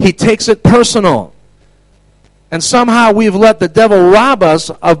 big, he takes it personal. And somehow we've let the devil rob us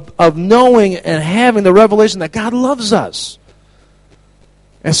of knowing and having the revelation that God loves us.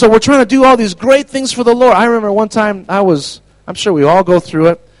 And so we're trying to do all these great things for the Lord. I remember one time I'm sure we all go through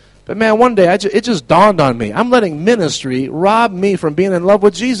it, but man, one day it just dawned on me. I'm letting ministry rob me from being in love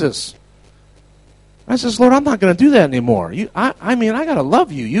with Jesus. I says, Lord, I'm not going to do that anymore. I got to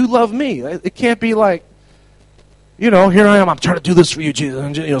love you. You love me. It can't be like, here I am. I'm trying to do this for you, Jesus.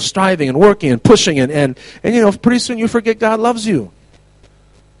 And, striving and working and pushing. And pretty soon you forget God loves you.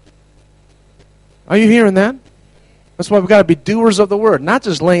 Are you hearing that? That's why we've got to be doers of the word, not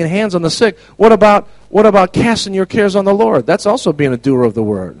just laying hands on the sick. What about casting your cares on the Lord? That's also being a doer of the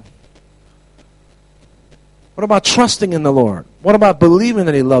word. What about trusting in the Lord? What about believing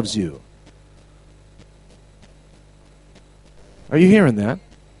that he loves you? Are you hearing that?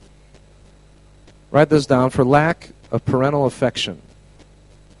 Write this down. For lack of parental affection.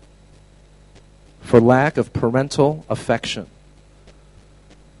 For lack of parental affection.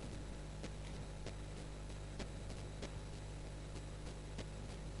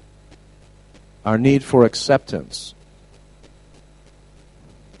 Our need for acceptance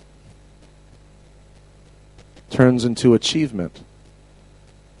turns into achievement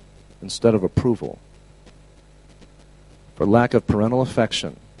instead of approval. For lack of parental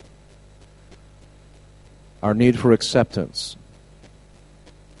affection, our need for acceptance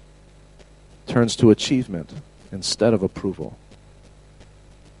turns to achievement instead of approval.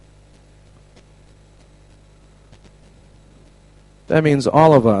 That means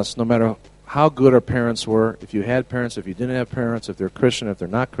all of us, no matter how good our parents were, if you had parents, if you didn't have parents, if they're Christian, if they're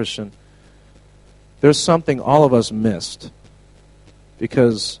not Christian, there's something all of us missed.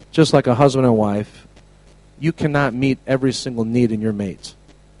 Because just like a husband and wife, you cannot meet every single need in your mate.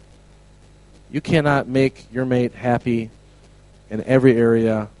 You cannot make your mate happy in every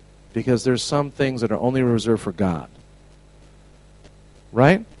area because there's some things that are only reserved for God.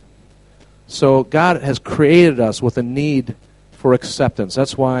 Right? So God has created us with a need for acceptance.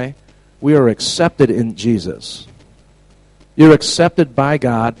 That's why we are accepted in Jesus. You're accepted by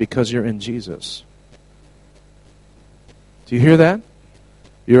God because you're in Jesus. Do you hear that?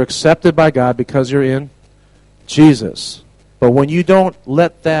 You're accepted by God because you're in Jesus. But when you don't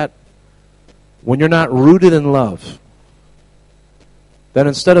let that, when you're not rooted in love, then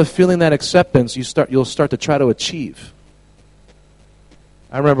instead of feeling that acceptance, you'll start to try to achieve.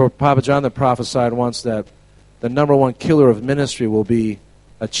 I remember Papa John that prophesied once that the number one killer of ministry will be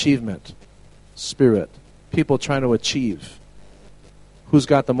achievement, spirit. People trying to achieve. Who's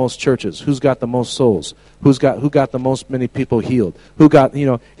got the most churches? Who's got the most souls? Who got the most many people healed? Who got,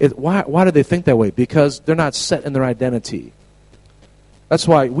 why do they think that way? Because they're not set in their identity. That's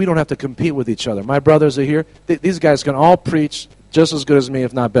why we don't have to compete with each other. My brothers are here. These guys can all preach just as good as me,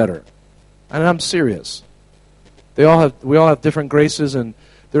 if not better. And I'm serious. We all have different graces, and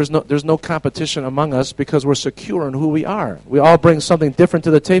there's no competition among us because we're secure in who we are. We all bring something different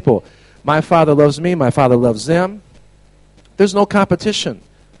to the table. My Father loves me. My Father loves them. There's no competition.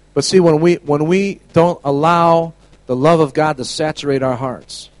 But see, when we don't allow the love of God to saturate our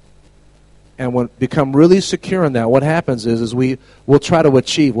hearts and become really secure in that, what happens is we'll try to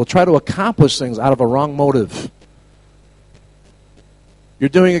achieve. We'll try to accomplish things out of a wrong motive. You're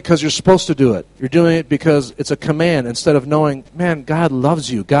doing it because you're supposed to do it. You're doing it because it's a command instead of knowing, man, God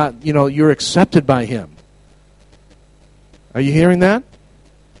loves you. God, you're accepted by Him. Are you hearing that?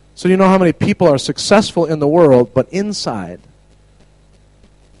 So you know how many people are successful in the world, but inside,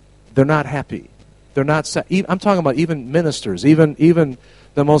 they're not happy. They're not. I'm talking about even ministers, even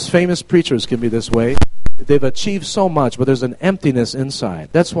The most famous preachers can be this way. They've achieved so much, but there's an emptiness inside.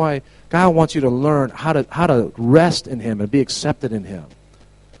 That's why God wants you to learn how to rest in Him and be accepted in Him.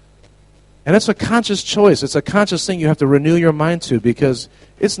 And it's a conscious choice. It's a conscious thing you have to renew your mind to, because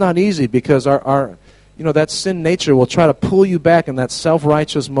it's not easy, because our that sin nature will try to pull you back in that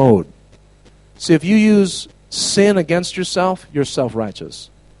self-righteous mode. See, if you use sin against yourself, you're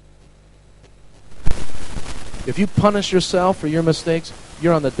self-righteous. If you punish yourself for your mistakes,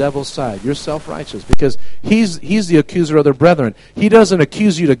 you're on the devil's side. You're self-righteous, because he's the accuser of the brethren. He doesn't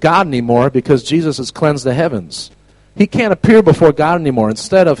accuse you to God anymore because Jesus has cleansed the heavens. He can't appear before God anymore.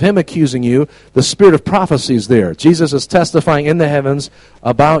 Instead of him accusing you, the spirit of prophecy is there. Jesus is testifying in the heavens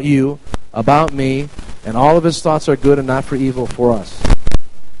about you, about me, and all of his thoughts are good and not for evil for us.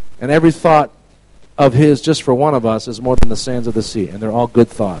 And every thought of his just for one of us is more than the sands of the sea, and they're all good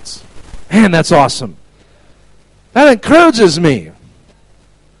thoughts. Man, that's awesome. That encourages me.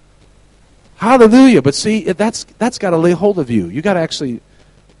 Hallelujah. But see, that's got to lay hold of you. You got to actually,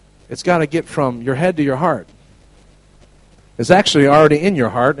 it's got to get from your head to your heart. It's actually already in your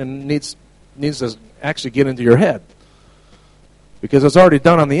heart and needs to actually get into your head, because it's already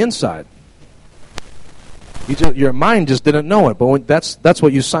done on the inside. Your mind just didn't know it, but that's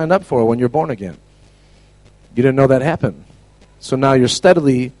what you signed up for when you're born again. You didn't know that happened. So now you're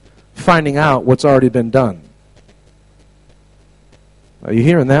steadily finding out what's already been done. Are you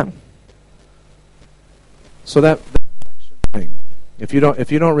hearing that? So that thing, if you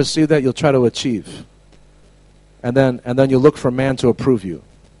don't receive that, you'll try to achieve. And then you look for man to approve you.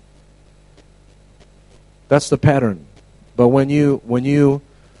 That's the pattern. But when you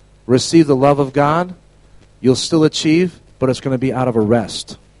receive the love of God, you'll still achieve, but it's going to be out of a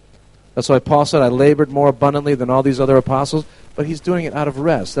rest. That's why Paul said, I labored more abundantly than all these other apostles, but he's doing it out of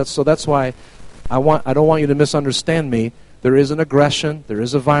rest. That's why I don't want you to misunderstand me. There is an aggression, there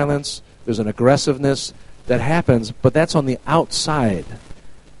is a violence, there's an aggressiveness that happens, but that's on the outside.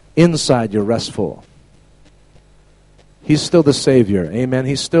 Inside, you're restful. He's still the Savior. Amen.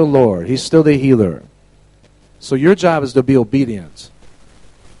 He's still Lord. He's still the healer. So your job is to be obedient.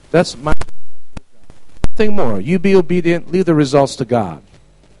 That's my job. Nothing more. You be obedient. Leave the results to God.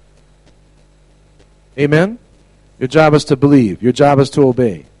 Amen. Your job is to believe. Your job is to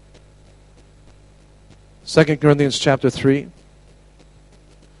obey. 2 Corinthians chapter 3,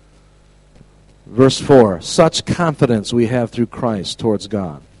 verse 4. Such confidence we have through Christ towards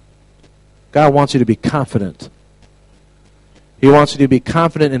God. God wants you to be confident. He wants you to be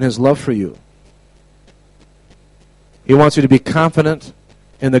confident in his love for you. He wants you to be confident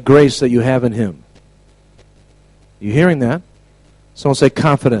in the grace that you have in him. You hearing that? Someone say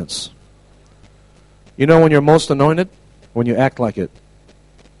confidence. You know when you're most anointed? When you act like it.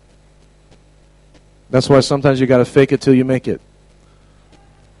 That's why sometimes you got to fake it till you make it.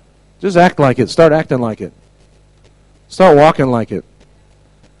 Just act like it. Start acting like it. Start walking like it.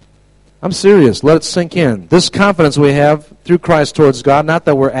 I'm serious. Let it sink in. This confidence we have through Christ towards God, not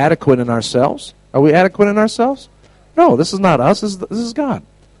that we're adequate in ourselves. Are we adequate in ourselves? No, this is not us. This is God.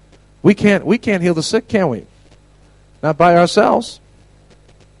 We can't heal the sick, can we? Not by ourselves.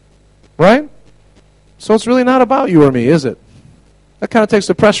 Right? So it's really not about you or me, is it? That kind of takes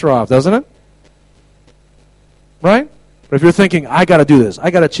the pressure off, doesn't it? Right? But if you're thinking, I got to do this, I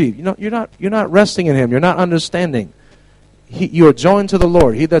got to achieve, you're not resting in him. You're not understanding. You are joined to the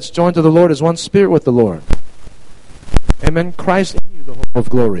Lord. He that's joined to the Lord is one spirit with the Lord. Amen. Christ in you, the hope of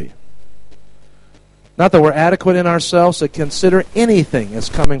glory. Not that we're adequate in ourselves to consider anything as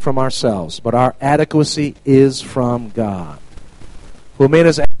coming from ourselves, but our adequacy is from God, who made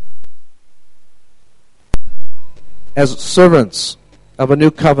us as servants of a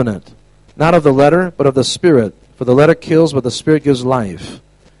new covenant, not of the letter, but of the Spirit. For the letter kills, but the Spirit gives life.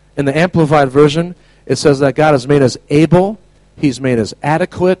 In the Amplified Version, it says that God has made us able, he's made us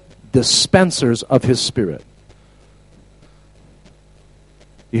adequate dispensers of his Spirit.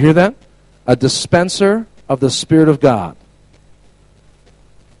 You hear that? A dispenser of the Spirit of God.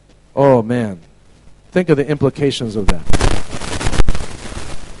 Oh, man. Think of the implications of that.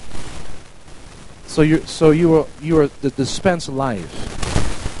 So you are to dispense life.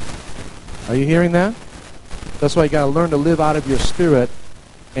 Are you hearing that? That's why you got to learn to live out of your spirit,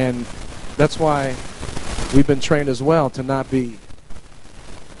 and that's why we've been trained as well to not be,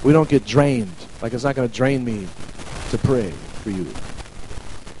 we don't get drained. Like it's not going to drain me to pray for you.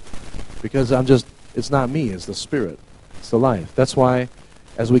 Because it's not me, it's the Spirit. It's the life. That's why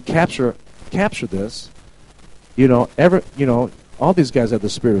as we capture this, all these guys have the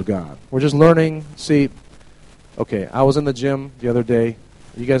Spirit of God. We're just learning. See, okay, I was in the gym the other day.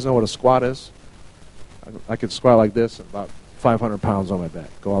 You guys know what a squat is? I could squat like this, about 500 pounds on my back.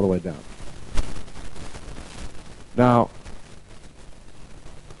 Go all the way down. Now,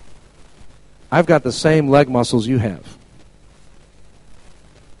 I've got the same leg muscles you have.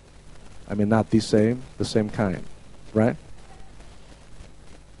 I mean, not the same kind, right?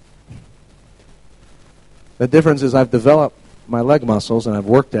 The difference is I've developed my leg muscles, and I've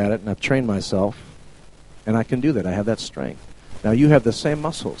worked at it, and I've trained myself, and I can do that. I have that strength. Now, you have the same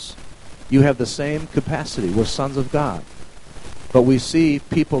muscles. You have the same capacity. We're sons of God. But we see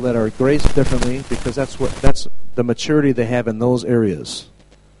people that are graced differently because that's the maturity they have in those areas.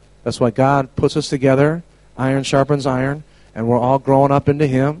 That's why God puts us together. Iron sharpens iron, and we're all growing up into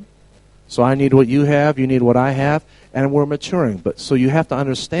Him. So I need what you have, you need what I have, and we're maturing. But so you have to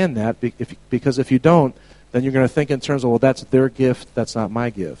understand that, because if you don't, then you're going to think in terms of, well, that's their gift, that's not my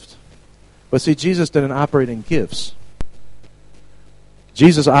gift. But see, Jesus didn't operate in gifts.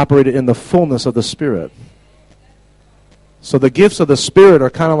 Jesus operated in the fullness of the Spirit. So the gifts of the Spirit are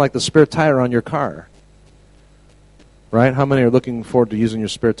kind of like the spare tire on your car. Right? How many are looking forward to using your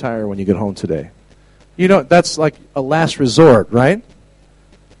spare tire when you get home today? You know, that's like a last resort, right?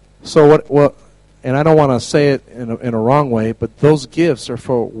 So what and I don't want to say it in a wrong way, but those gifts are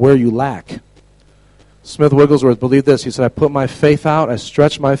for where you lack. Smith Wigglesworth believed this. He said, I put my faith out, I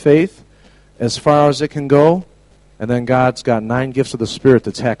stretch my faith as far as it can go, and then God's got 9 gifts of the Spirit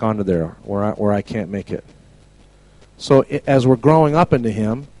to tack onto there where I can't make it. So as we're growing up into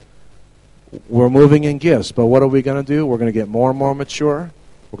Him, we're moving in gifts. But what are we going to do? We're going to get more and more mature.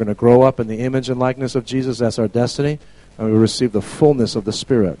 We're going to grow up in the image and likeness of Jesus. That's our destiny. And we receive the fullness of the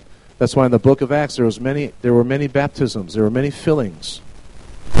Spirit. That's why in the book of Acts there were many baptisms. There were many fillings.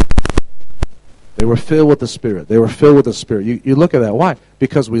 They were filled with the Spirit. They were filled with the Spirit. You look at that. Why?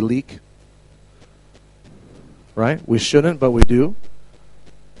 Because we leak. Right? We shouldn't, but we do.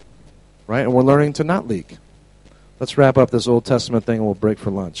 Right? And we're learning to not leak. Let's wrap up this Old Testament thing and we'll break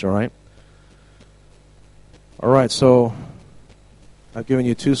for lunch, all right? All right, so I've given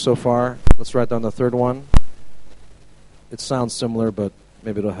you 2 so far. Let's write down the third one. It sounds similar, but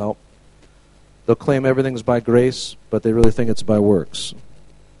maybe it'll help. They'll claim everything's by grace, but they really think it's by works.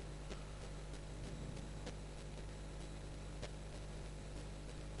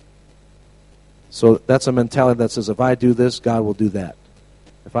 So that's a mentality that says, if I do this, God will do that.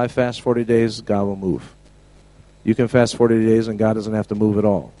 If I fast 40 days, God will move. You can fast 40 days and God doesn't have to move at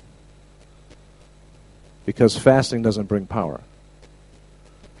all. Because fasting doesn't bring power.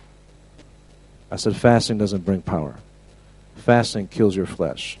 I said fasting doesn't bring power. Fasting kills your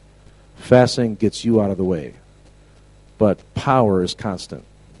flesh. Fasting gets you out of the way. But power is constant.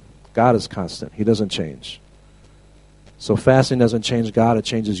 God is constant. He doesn't change. So fasting doesn't change God, it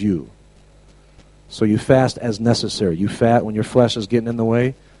changes you. So you fast as necessary. You fast when your flesh is getting in the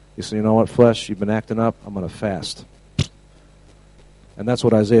way. You say, you know what, flesh, you've been acting up. I'm going to fast. And that's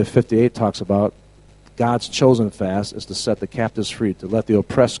what Isaiah 58 talks about. God's chosen fast is to set the captives free, to let the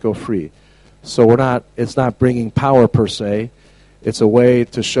oppressed go free. So it's not bringing power per se. It's a way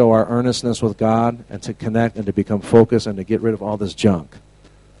to show our earnestness with God and to connect and to become focused and to get rid of all this junk.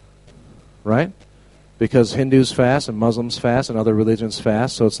 Right? Because Hindus fast and Muslims fast and other religions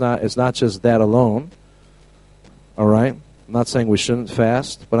fast, so it's not just that alone. All right? I'm not saying we shouldn't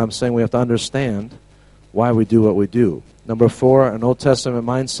fast, but I'm saying we have to understand why we do what we do. Number 4, an Old Testament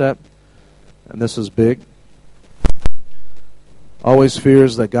mindset, and this is big. Always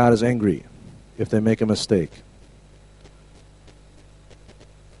fears that God is angry if they make a mistake.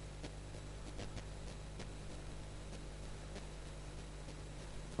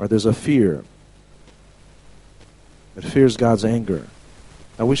 Or there's a fear. It fears God's anger.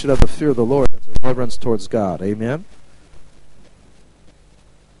 Now we should have the fear of the Lord. That's a reverence towards God. Amen?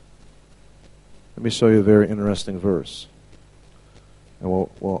 Let me show you a very interesting verse. And I'm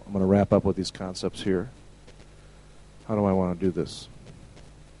going to wrap up with these concepts here. How do I want to do this?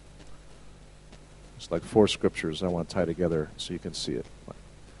 It's like 4 scriptures I want to tie together so you can see it.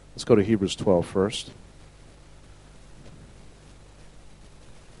 Let's go to Hebrews 12 first.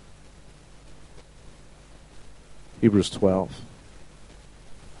 Hebrews 12.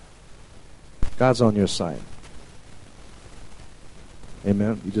 God's on your side.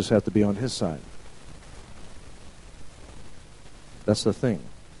 Amen? You just have to be on His side. That's the thing.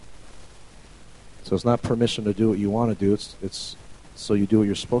 So it's not permission to do what you want to do. It's so you do what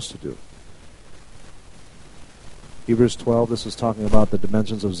you're supposed to do. Hebrews 12, this is talking about the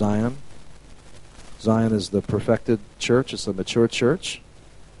dimensions of Zion. Zion is the perfected church. It's the mature church.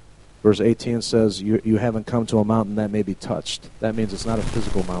 Verse 18 says, you haven't come to a mountain that may be touched. That means it's not a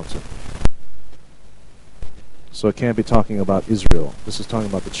physical mountain. So it can't be talking about Israel. This is talking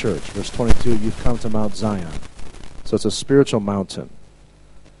about the church. Verse 22, you've come to Mount Zion. So it's a spiritual mountain.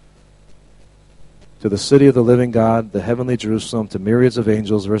 To the city of the living God, the heavenly Jerusalem, to myriads of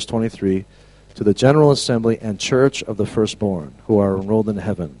angels, verse 23, to the general assembly and church of the firstborn who are enrolled in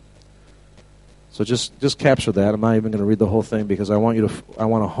heaven. So just capture that. I'm not even going to read the whole thing because I want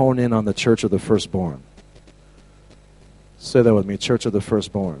to hone in on the church of the firstborn. Say that with me, church of the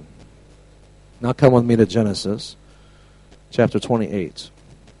firstborn. Now come with me to Genesis, chapter 28.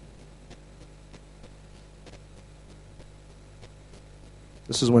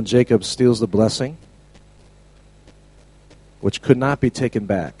 This is when Jacob steals the blessing, which could not be taken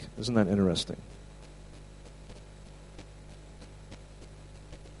back. Isn't that interesting?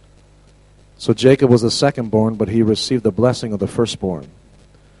 So Jacob was the secondborn, but he received the blessing of the firstborn.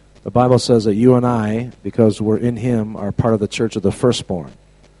 The Bible says that you and I, because we're in him, are part of the church of the firstborn.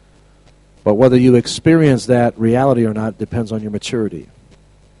 But whether you experience that reality or not depends on your maturity.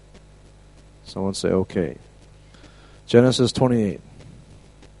 Someone say, okay. Genesis 28.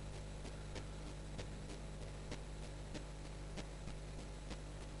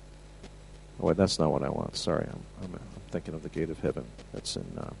 Oh, wait, that's not what I want. Sorry, I'm thinking of the gate of heaven. That's in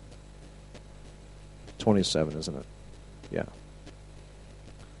 27, isn't it? Yeah.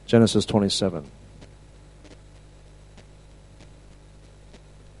 Genesis 27.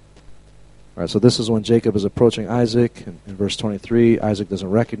 All right, so this is when Jacob is approaching Isaac. In verse 23, Isaac doesn't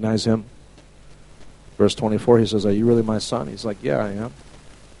recognize him. Verse 24, he says, are you really my son? He's like, yeah, I am.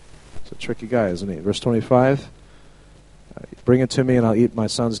 He's a tricky guy, isn't he? Verse 25, bring it to me and I'll eat my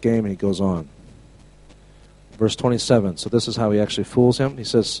son's game, and he goes on. Verse 27, so this is how he actually fools him. He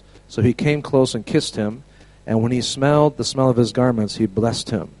says, so he came close and kissed him, and when he smelled the smell of his garments, he blessed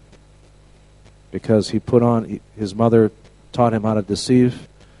him. Because he put on, his mother taught him how to deceive.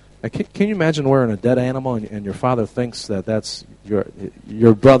 Can you imagine wearing a dead animal and your father thinks that that's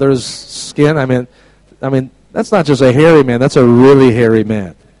your brother's skin? I mean, that's not just a hairy man, that's a really hairy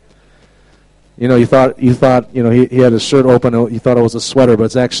man. You know, you thought he had his shirt open, you thought it was a sweater, but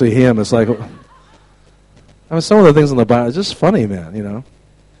it's actually him. It's like, I mean, some of the things in the Bible are just funny, man, you know.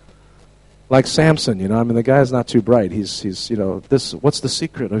 Like Samson, you know, I mean, the guy's not too bright. He's you know, what's the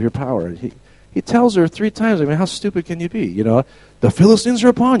secret of your power? He tells her 3 times, I mean, how stupid can you be? You know, the Philistines are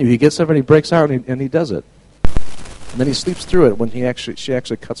upon you. He gets up and he breaks out and he does it. And then he sleeps through it when she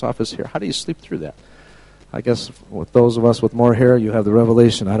actually cuts off his hair. How do you sleep through that? I guess with those of us with more hair, you have the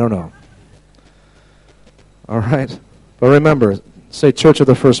revelation. I don't know. All right. But remember, say church of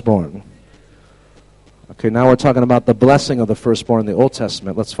the firstborn. Okay, now we're talking about the blessing of the firstborn in the Old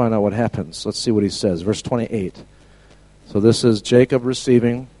Testament. Let's find out what happens. Let's see what he says. Verse 28. So this is Jacob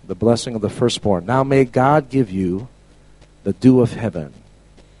receiving the blessing of the firstborn. Now may God give you the dew of heaven,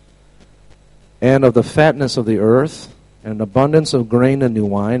 and of the fatness of the earth, and an abundance of grain and new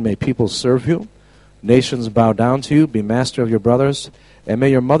wine. May people serve you, nations bow down to you, be master of your brothers, and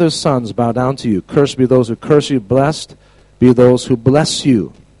may your mother's sons bow down to you. Cursed be those who curse you, blessed be those who bless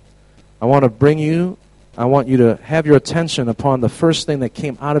you. I want you to have your attention upon the first thing that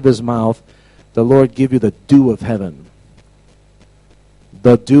came out of his mouth. The Lord give you the dew of heaven.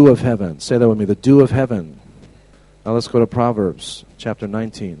 The dew of heaven. Say that with me, the dew of heaven. Now let's go to Proverbs chapter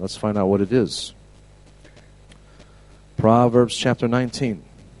 19. Let's find out what it is. Proverbs chapter 19.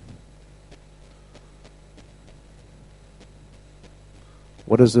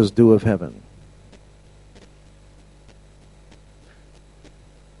 What is this dew of heaven?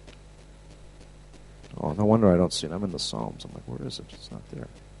 Oh, no wonder I don't see it. I'm in the Psalms. I'm like, where is it? It's not there.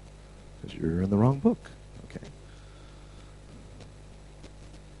 Because you're in the wrong book. Okay.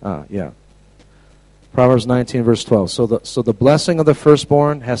 Yeah. Proverbs 19, verse 12. So the blessing of the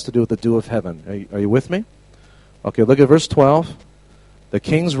firstborn has to do with the dew of heaven. Are you with me? Okay, look at verse 12. The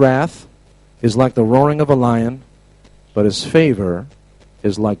king's wrath is like the roaring of a lion, but his favor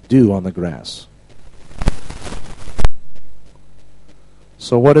is like dew on the grass.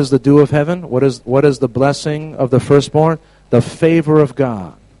 So what is the dew of heaven? What is the blessing of the firstborn? The favor of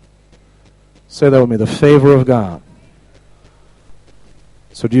God. Say that with me, the favor of God.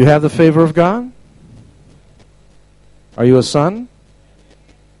 So do you have the favor of God? Are you a son?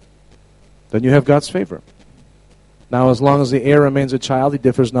 Then you have God's favor. Now, as long as the heir remains a child, he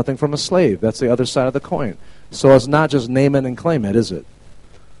differs nothing from a slave. That's the other side of the coin. So it's not just name it and claim it, is it?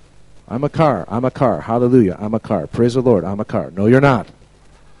 I'm a car. Hallelujah. I'm a car. Praise the Lord. I'm a car. No, you're not.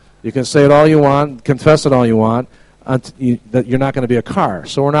 You can say it all you want, confess it all you want, that you're not going to be a car.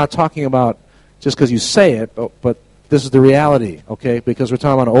 So we're not talking about just because you say it, but this is the reality, okay? Because we're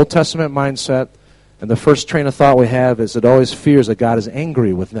talking about an Old Testament mindset, and the first train of thought we have is it always fears that God is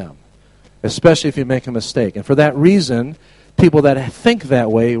angry with them, especially if you make a mistake. And for that reason, people that think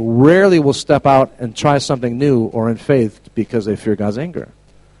that way rarely will step out and try something new or in faith because they fear God's anger.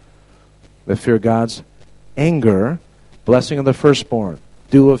 They fear God's anger, blessing of the firstborn,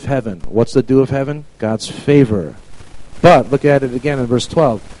 dew of heaven. What's the dew of heaven? God's favor. But look at it again in verse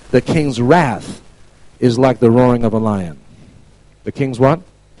 12. The king's wrath is like the roaring of a lion. The king's what?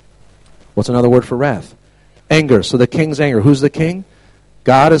 What's another word for wrath? Anger. So the king's anger. Who's the king?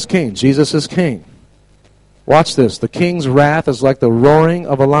 God is king. Jesus is king. Watch this. The king's wrath is like the roaring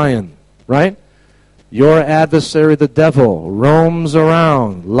of a lion. Right? Your adversary, the devil, roams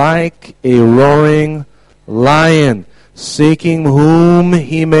around like a roaring lion, seeking whom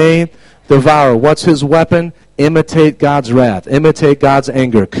he may devour. What's his weapon? Imitate God's wrath. Imitate God's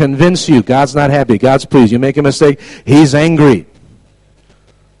anger. Convince you God's not happy. God's pleased. You make a mistake, he's angry.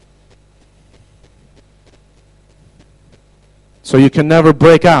 So you can never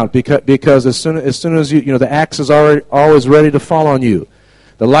break out because as soon as you the axe is always ready to fall on you.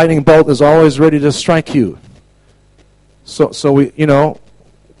 The lightning bolt is always ready to strike you. So we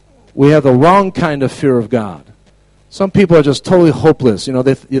have the wrong kind of fear of God. Some people are just totally hopeless.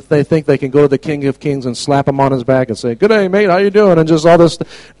 They think they can go to the King of Kings and slap him on his back and say, "Good day, mate. How you doing?" And just all this.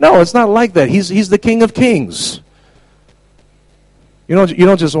 No, it's not like that. He's the King of Kings. You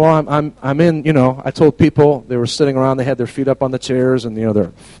don't just, well, I'm in, I told people, they were sitting around, they had their feet up on the chairs and,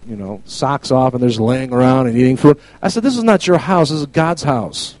 their, socks off, and they're just laying around and eating food. I said, this is not your house, this is God's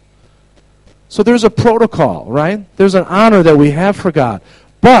house. So there's a protocol, right? There's an honor that we have for God.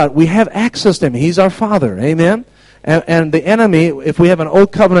 But we have access to Him. He's our Father, amen? And the enemy, if we have an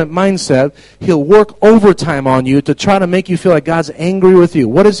old covenant mindset, he'll work overtime on you to try to make you feel like God's angry with you.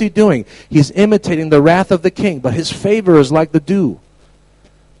 What is he doing? He's imitating the wrath of the king, but his favor is like the dew.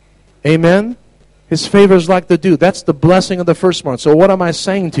 Amen? His favor is like the dew. That's the blessing of the firstborn. So what am I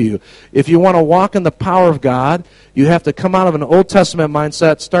saying to you? If you want to walk in the power of God, you have to come out of an Old Testament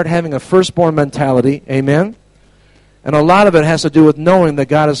mindset, start having a firstborn mentality. Amen? And a lot of it has to do with knowing that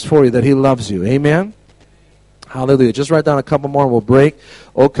God is for you, that He loves you. Amen? Hallelujah. Just write down a couple more and we'll break.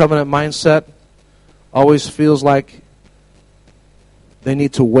 Old covenant mindset always feels like they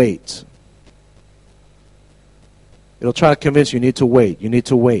need to wait. It'll try to convince you need to wait. You need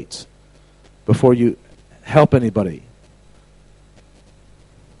to wait before you help anybody.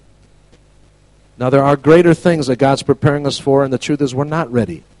 Now, there are greater things that God's preparing us for, and the truth is we're not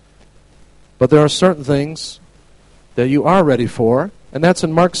ready. But there are certain things that you are ready for, and that's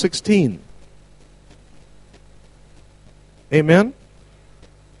in Mark 16. Amen?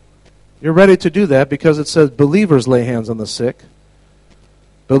 You're ready to do that because it says believers lay hands on the sick.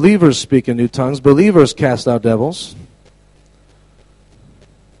 Believers speak in new tongues. Believers cast out devils.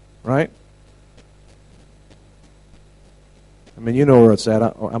 Right? I mean, you know where it's at.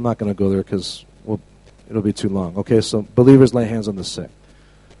 I'm not going to go there because it'll be too long. Okay, so believers lay hands on the sick.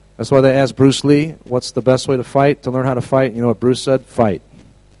 That's why they asked Bruce Lee, what's the best way to fight, to learn how to fight? You know what Bruce said? Fight.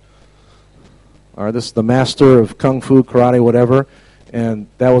 All right, this is the master of kung fu, karate, whatever, and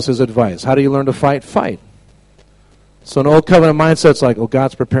that was his advice. How do you learn to fight? Fight. So an old covenant mindset's like, oh,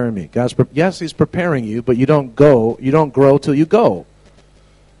 God's preparing me. Yes, He's preparing you, but you don't grow till you go.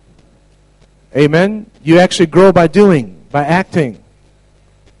 Amen? You actually grow by doing, by acting.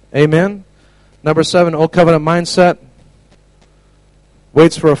 Amen? Number 7, old covenant mindset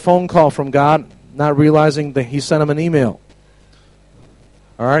waits for a phone call from God, not realizing that He sent him an email.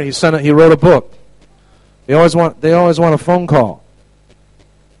 All right? He wrote a book. They always want a phone call.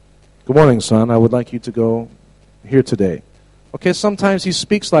 Good morning, son. I would like you to go here today. Okay, sometimes He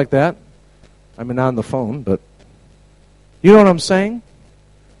speaks like that. I mean, not on the phone, but you know what I'm saying?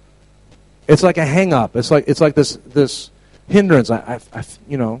 It's like a hang-up. It's like this hindrance. There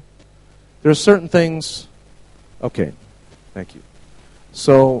are certain things. Okay, thank you.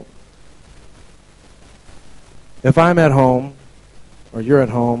 So, if I'm at home, or you're at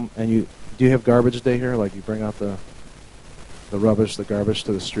home, and do you have garbage day here? Like you bring out the rubbish, the garbage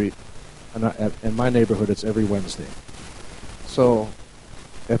to the street. And in my neighborhood, it's every Wednesday. So,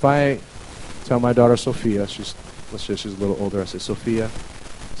 if I tell my daughter Sophia, let's say she's a little older, I say, Sophia,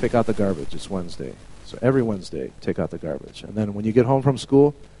 take out the garbage. It's Wednesday. So every Wednesday, take out the garbage. And then when you get home from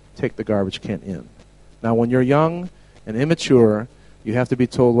school, take the garbage can in. Now, when you're young and immature, you have to be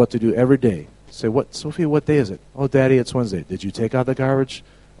told what to do every day. Say, Sophia, what day is it? Oh, Daddy, it's Wednesday. Did you take out the garbage?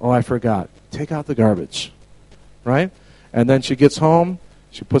 Oh, I forgot. Take out the garbage. Right? And then she gets home.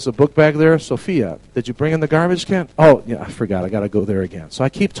 She puts a book back there. Sophia, did you bring in the garbage can? Oh, yeah, I forgot. I got to go there again. So I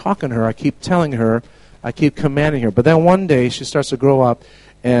keep talking to her. I keep telling her. I keep commanding her. But then one day she starts to grow up.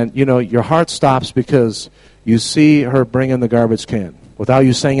 And, your heart stops because you see her bring in the garbage can without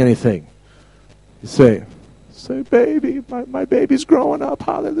you saying anything. You say, Say, baby, my baby's growing up.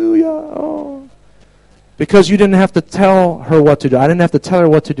 Hallelujah. Oh. Because you didn't have to tell her what to do. I didn't have to tell her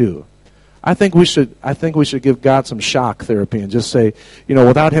what to do. I think we should give God some shock therapy and just say,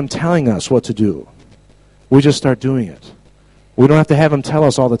 without him telling us what to do, we just start doing it. We don't have to have him tell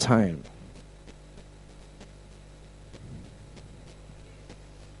us all the time.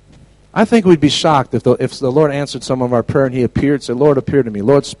 I think we'd be shocked if the Lord answered some of our prayer and he appeared and said, Lord, appear to me.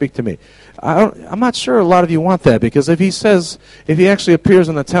 Lord, speak to me. I'm not sure a lot of you want that, because if he actually appears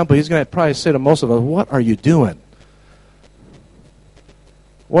in the temple, he's going to probably say to most of us, what are you doing?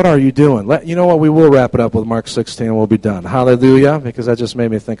 What are you doing? You know what? We will wrap it up with Mark 16 and we'll be done. Hallelujah, because that just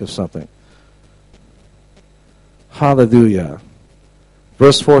made me think of something. Hallelujah.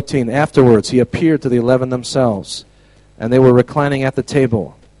 Verse 14, afterwards he appeared to the 11 themselves, and they were reclining at the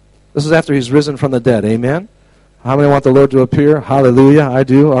table. This is after he's risen from the dead. Amen? How many want the Lord to appear? Hallelujah, I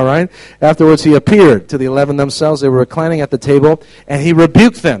do. All right. Afterwards he appeared to the 11 themselves. They were reclining at the table, and he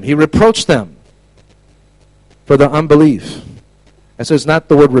rebuked them. He reproached them for their unbelief. And so it's not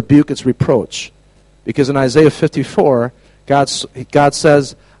the word rebuke, it's reproach. Because in Isaiah 54, God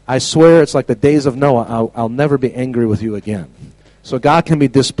says, I swear it's like the days of Noah. I'll never be angry with you again. So God can be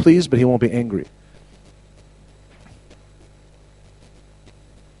displeased, but he won't be angry.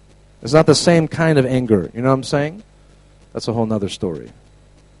 It's not the same kind of anger. You know what I'm saying? That's a whole other story.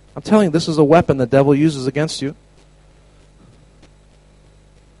 I'm telling you, this is a weapon the devil uses against you.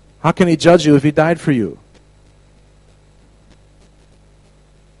 How can he judge you if he died for you?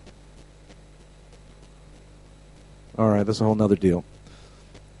 All right, that's a whole other deal.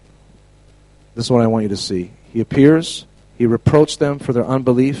 This is what I want you to see. He appears, he reproached them for their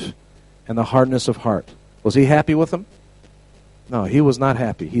unbelief and the hardness of heart. Was he happy with them? No, he was not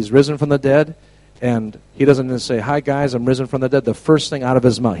happy. He's risen from the dead, and he doesn't just say, hi guys, I'm risen from the dead. The first thing out of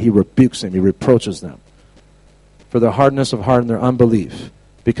his mouth, he rebukes them, he reproaches them for their hardness of heart and their unbelief,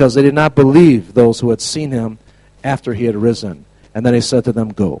 because they did not believe those who had seen him after he had risen. And then he said to them,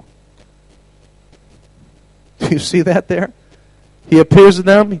 go. Do you see that there? He appears to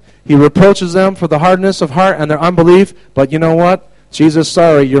them, he reproaches them for the hardness of heart and their unbelief, but you know what? Jesus,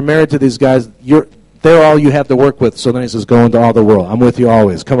 sorry, you're married to these guys, they're all you have to work with. So then he says, go into all the world. I'm with you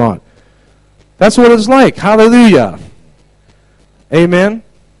always. Come on. That's what it's like. Hallelujah. Amen.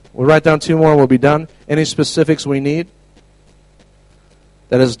 We'll write down 2 more and we'll be done. Any specifics we need?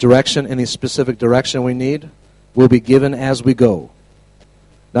 That is direction. Any specific direction we need will be given as we go.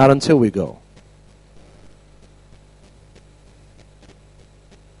 Not until we go.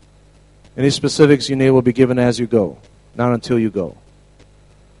 Any specifics you need will be given as you go. Not until you go.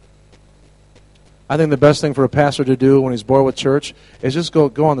 I think the best thing for a pastor to do when he's bored with church is just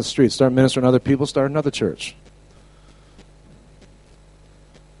go on the street, start ministering to other people, start another church.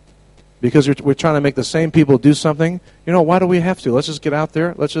 Because we're trying to make the same people do something. Why do we have to? Let's just get out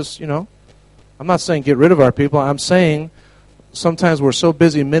there. Let's just, I'm not saying get rid of our people. I'm saying sometimes we're so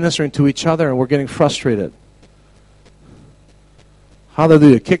busy ministering to each other and we're getting frustrated.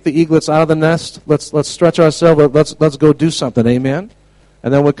 Hallelujah. Kick the eaglets out of the nest. Let's stretch ourselves. Let's go do something. Amen.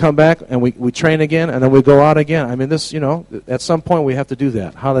 And then we come back and we train again, and then we go out again. I mean, this, at some point we have to do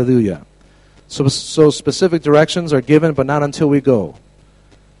that. Hallelujah. So specific directions are given, but not until we go.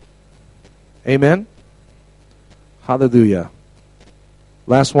 Amen? Hallelujah.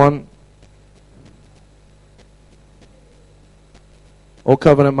 Last one. Old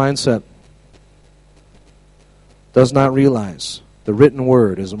covenant mindset does not realize the written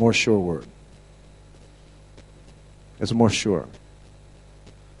word is a more sure word. It's more sure.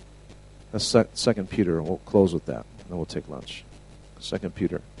 That's 2 Peter, and we'll close with that, and then we'll take lunch. 2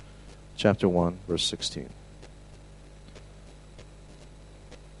 Peter, chapter 1, verse 16.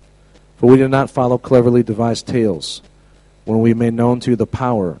 For we did not follow cleverly devised tales when we made known to you the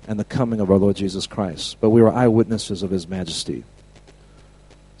power and the coming of our Lord Jesus Christ, but we were eyewitnesses of his majesty.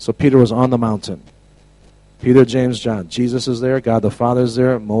 So Peter was on the mountain. Peter, James, John. Jesus is there, God the Father is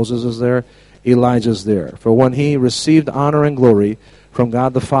there, Moses is there, Elijah is there. For when he received honor and glory from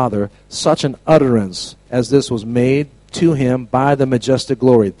God the Father, such an utterance as this was made to him by the majestic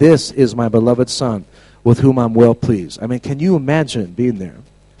glory. This is my beloved Son, with whom I'm well pleased. I mean, can you imagine being there?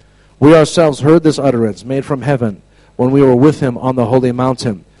 We ourselves heard this utterance made from heaven when we were with him on the holy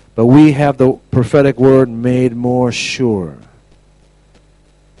mountain. But we have the prophetic word made more sure.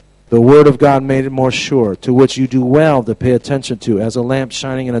 The word of God made it more sure, to which you do well to pay attention to, as a lamp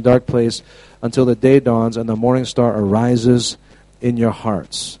shining in a dark place until the day dawns and the morning star arises in your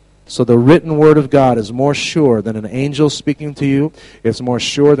hearts. So the written word of God is more sure than an angel speaking to you. It's more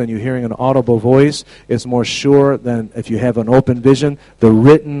sure than you hearing an audible voice. It's more sure than if you have an open vision. The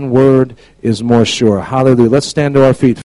written word is more sure. Hallelujah. Let's stand to our feet.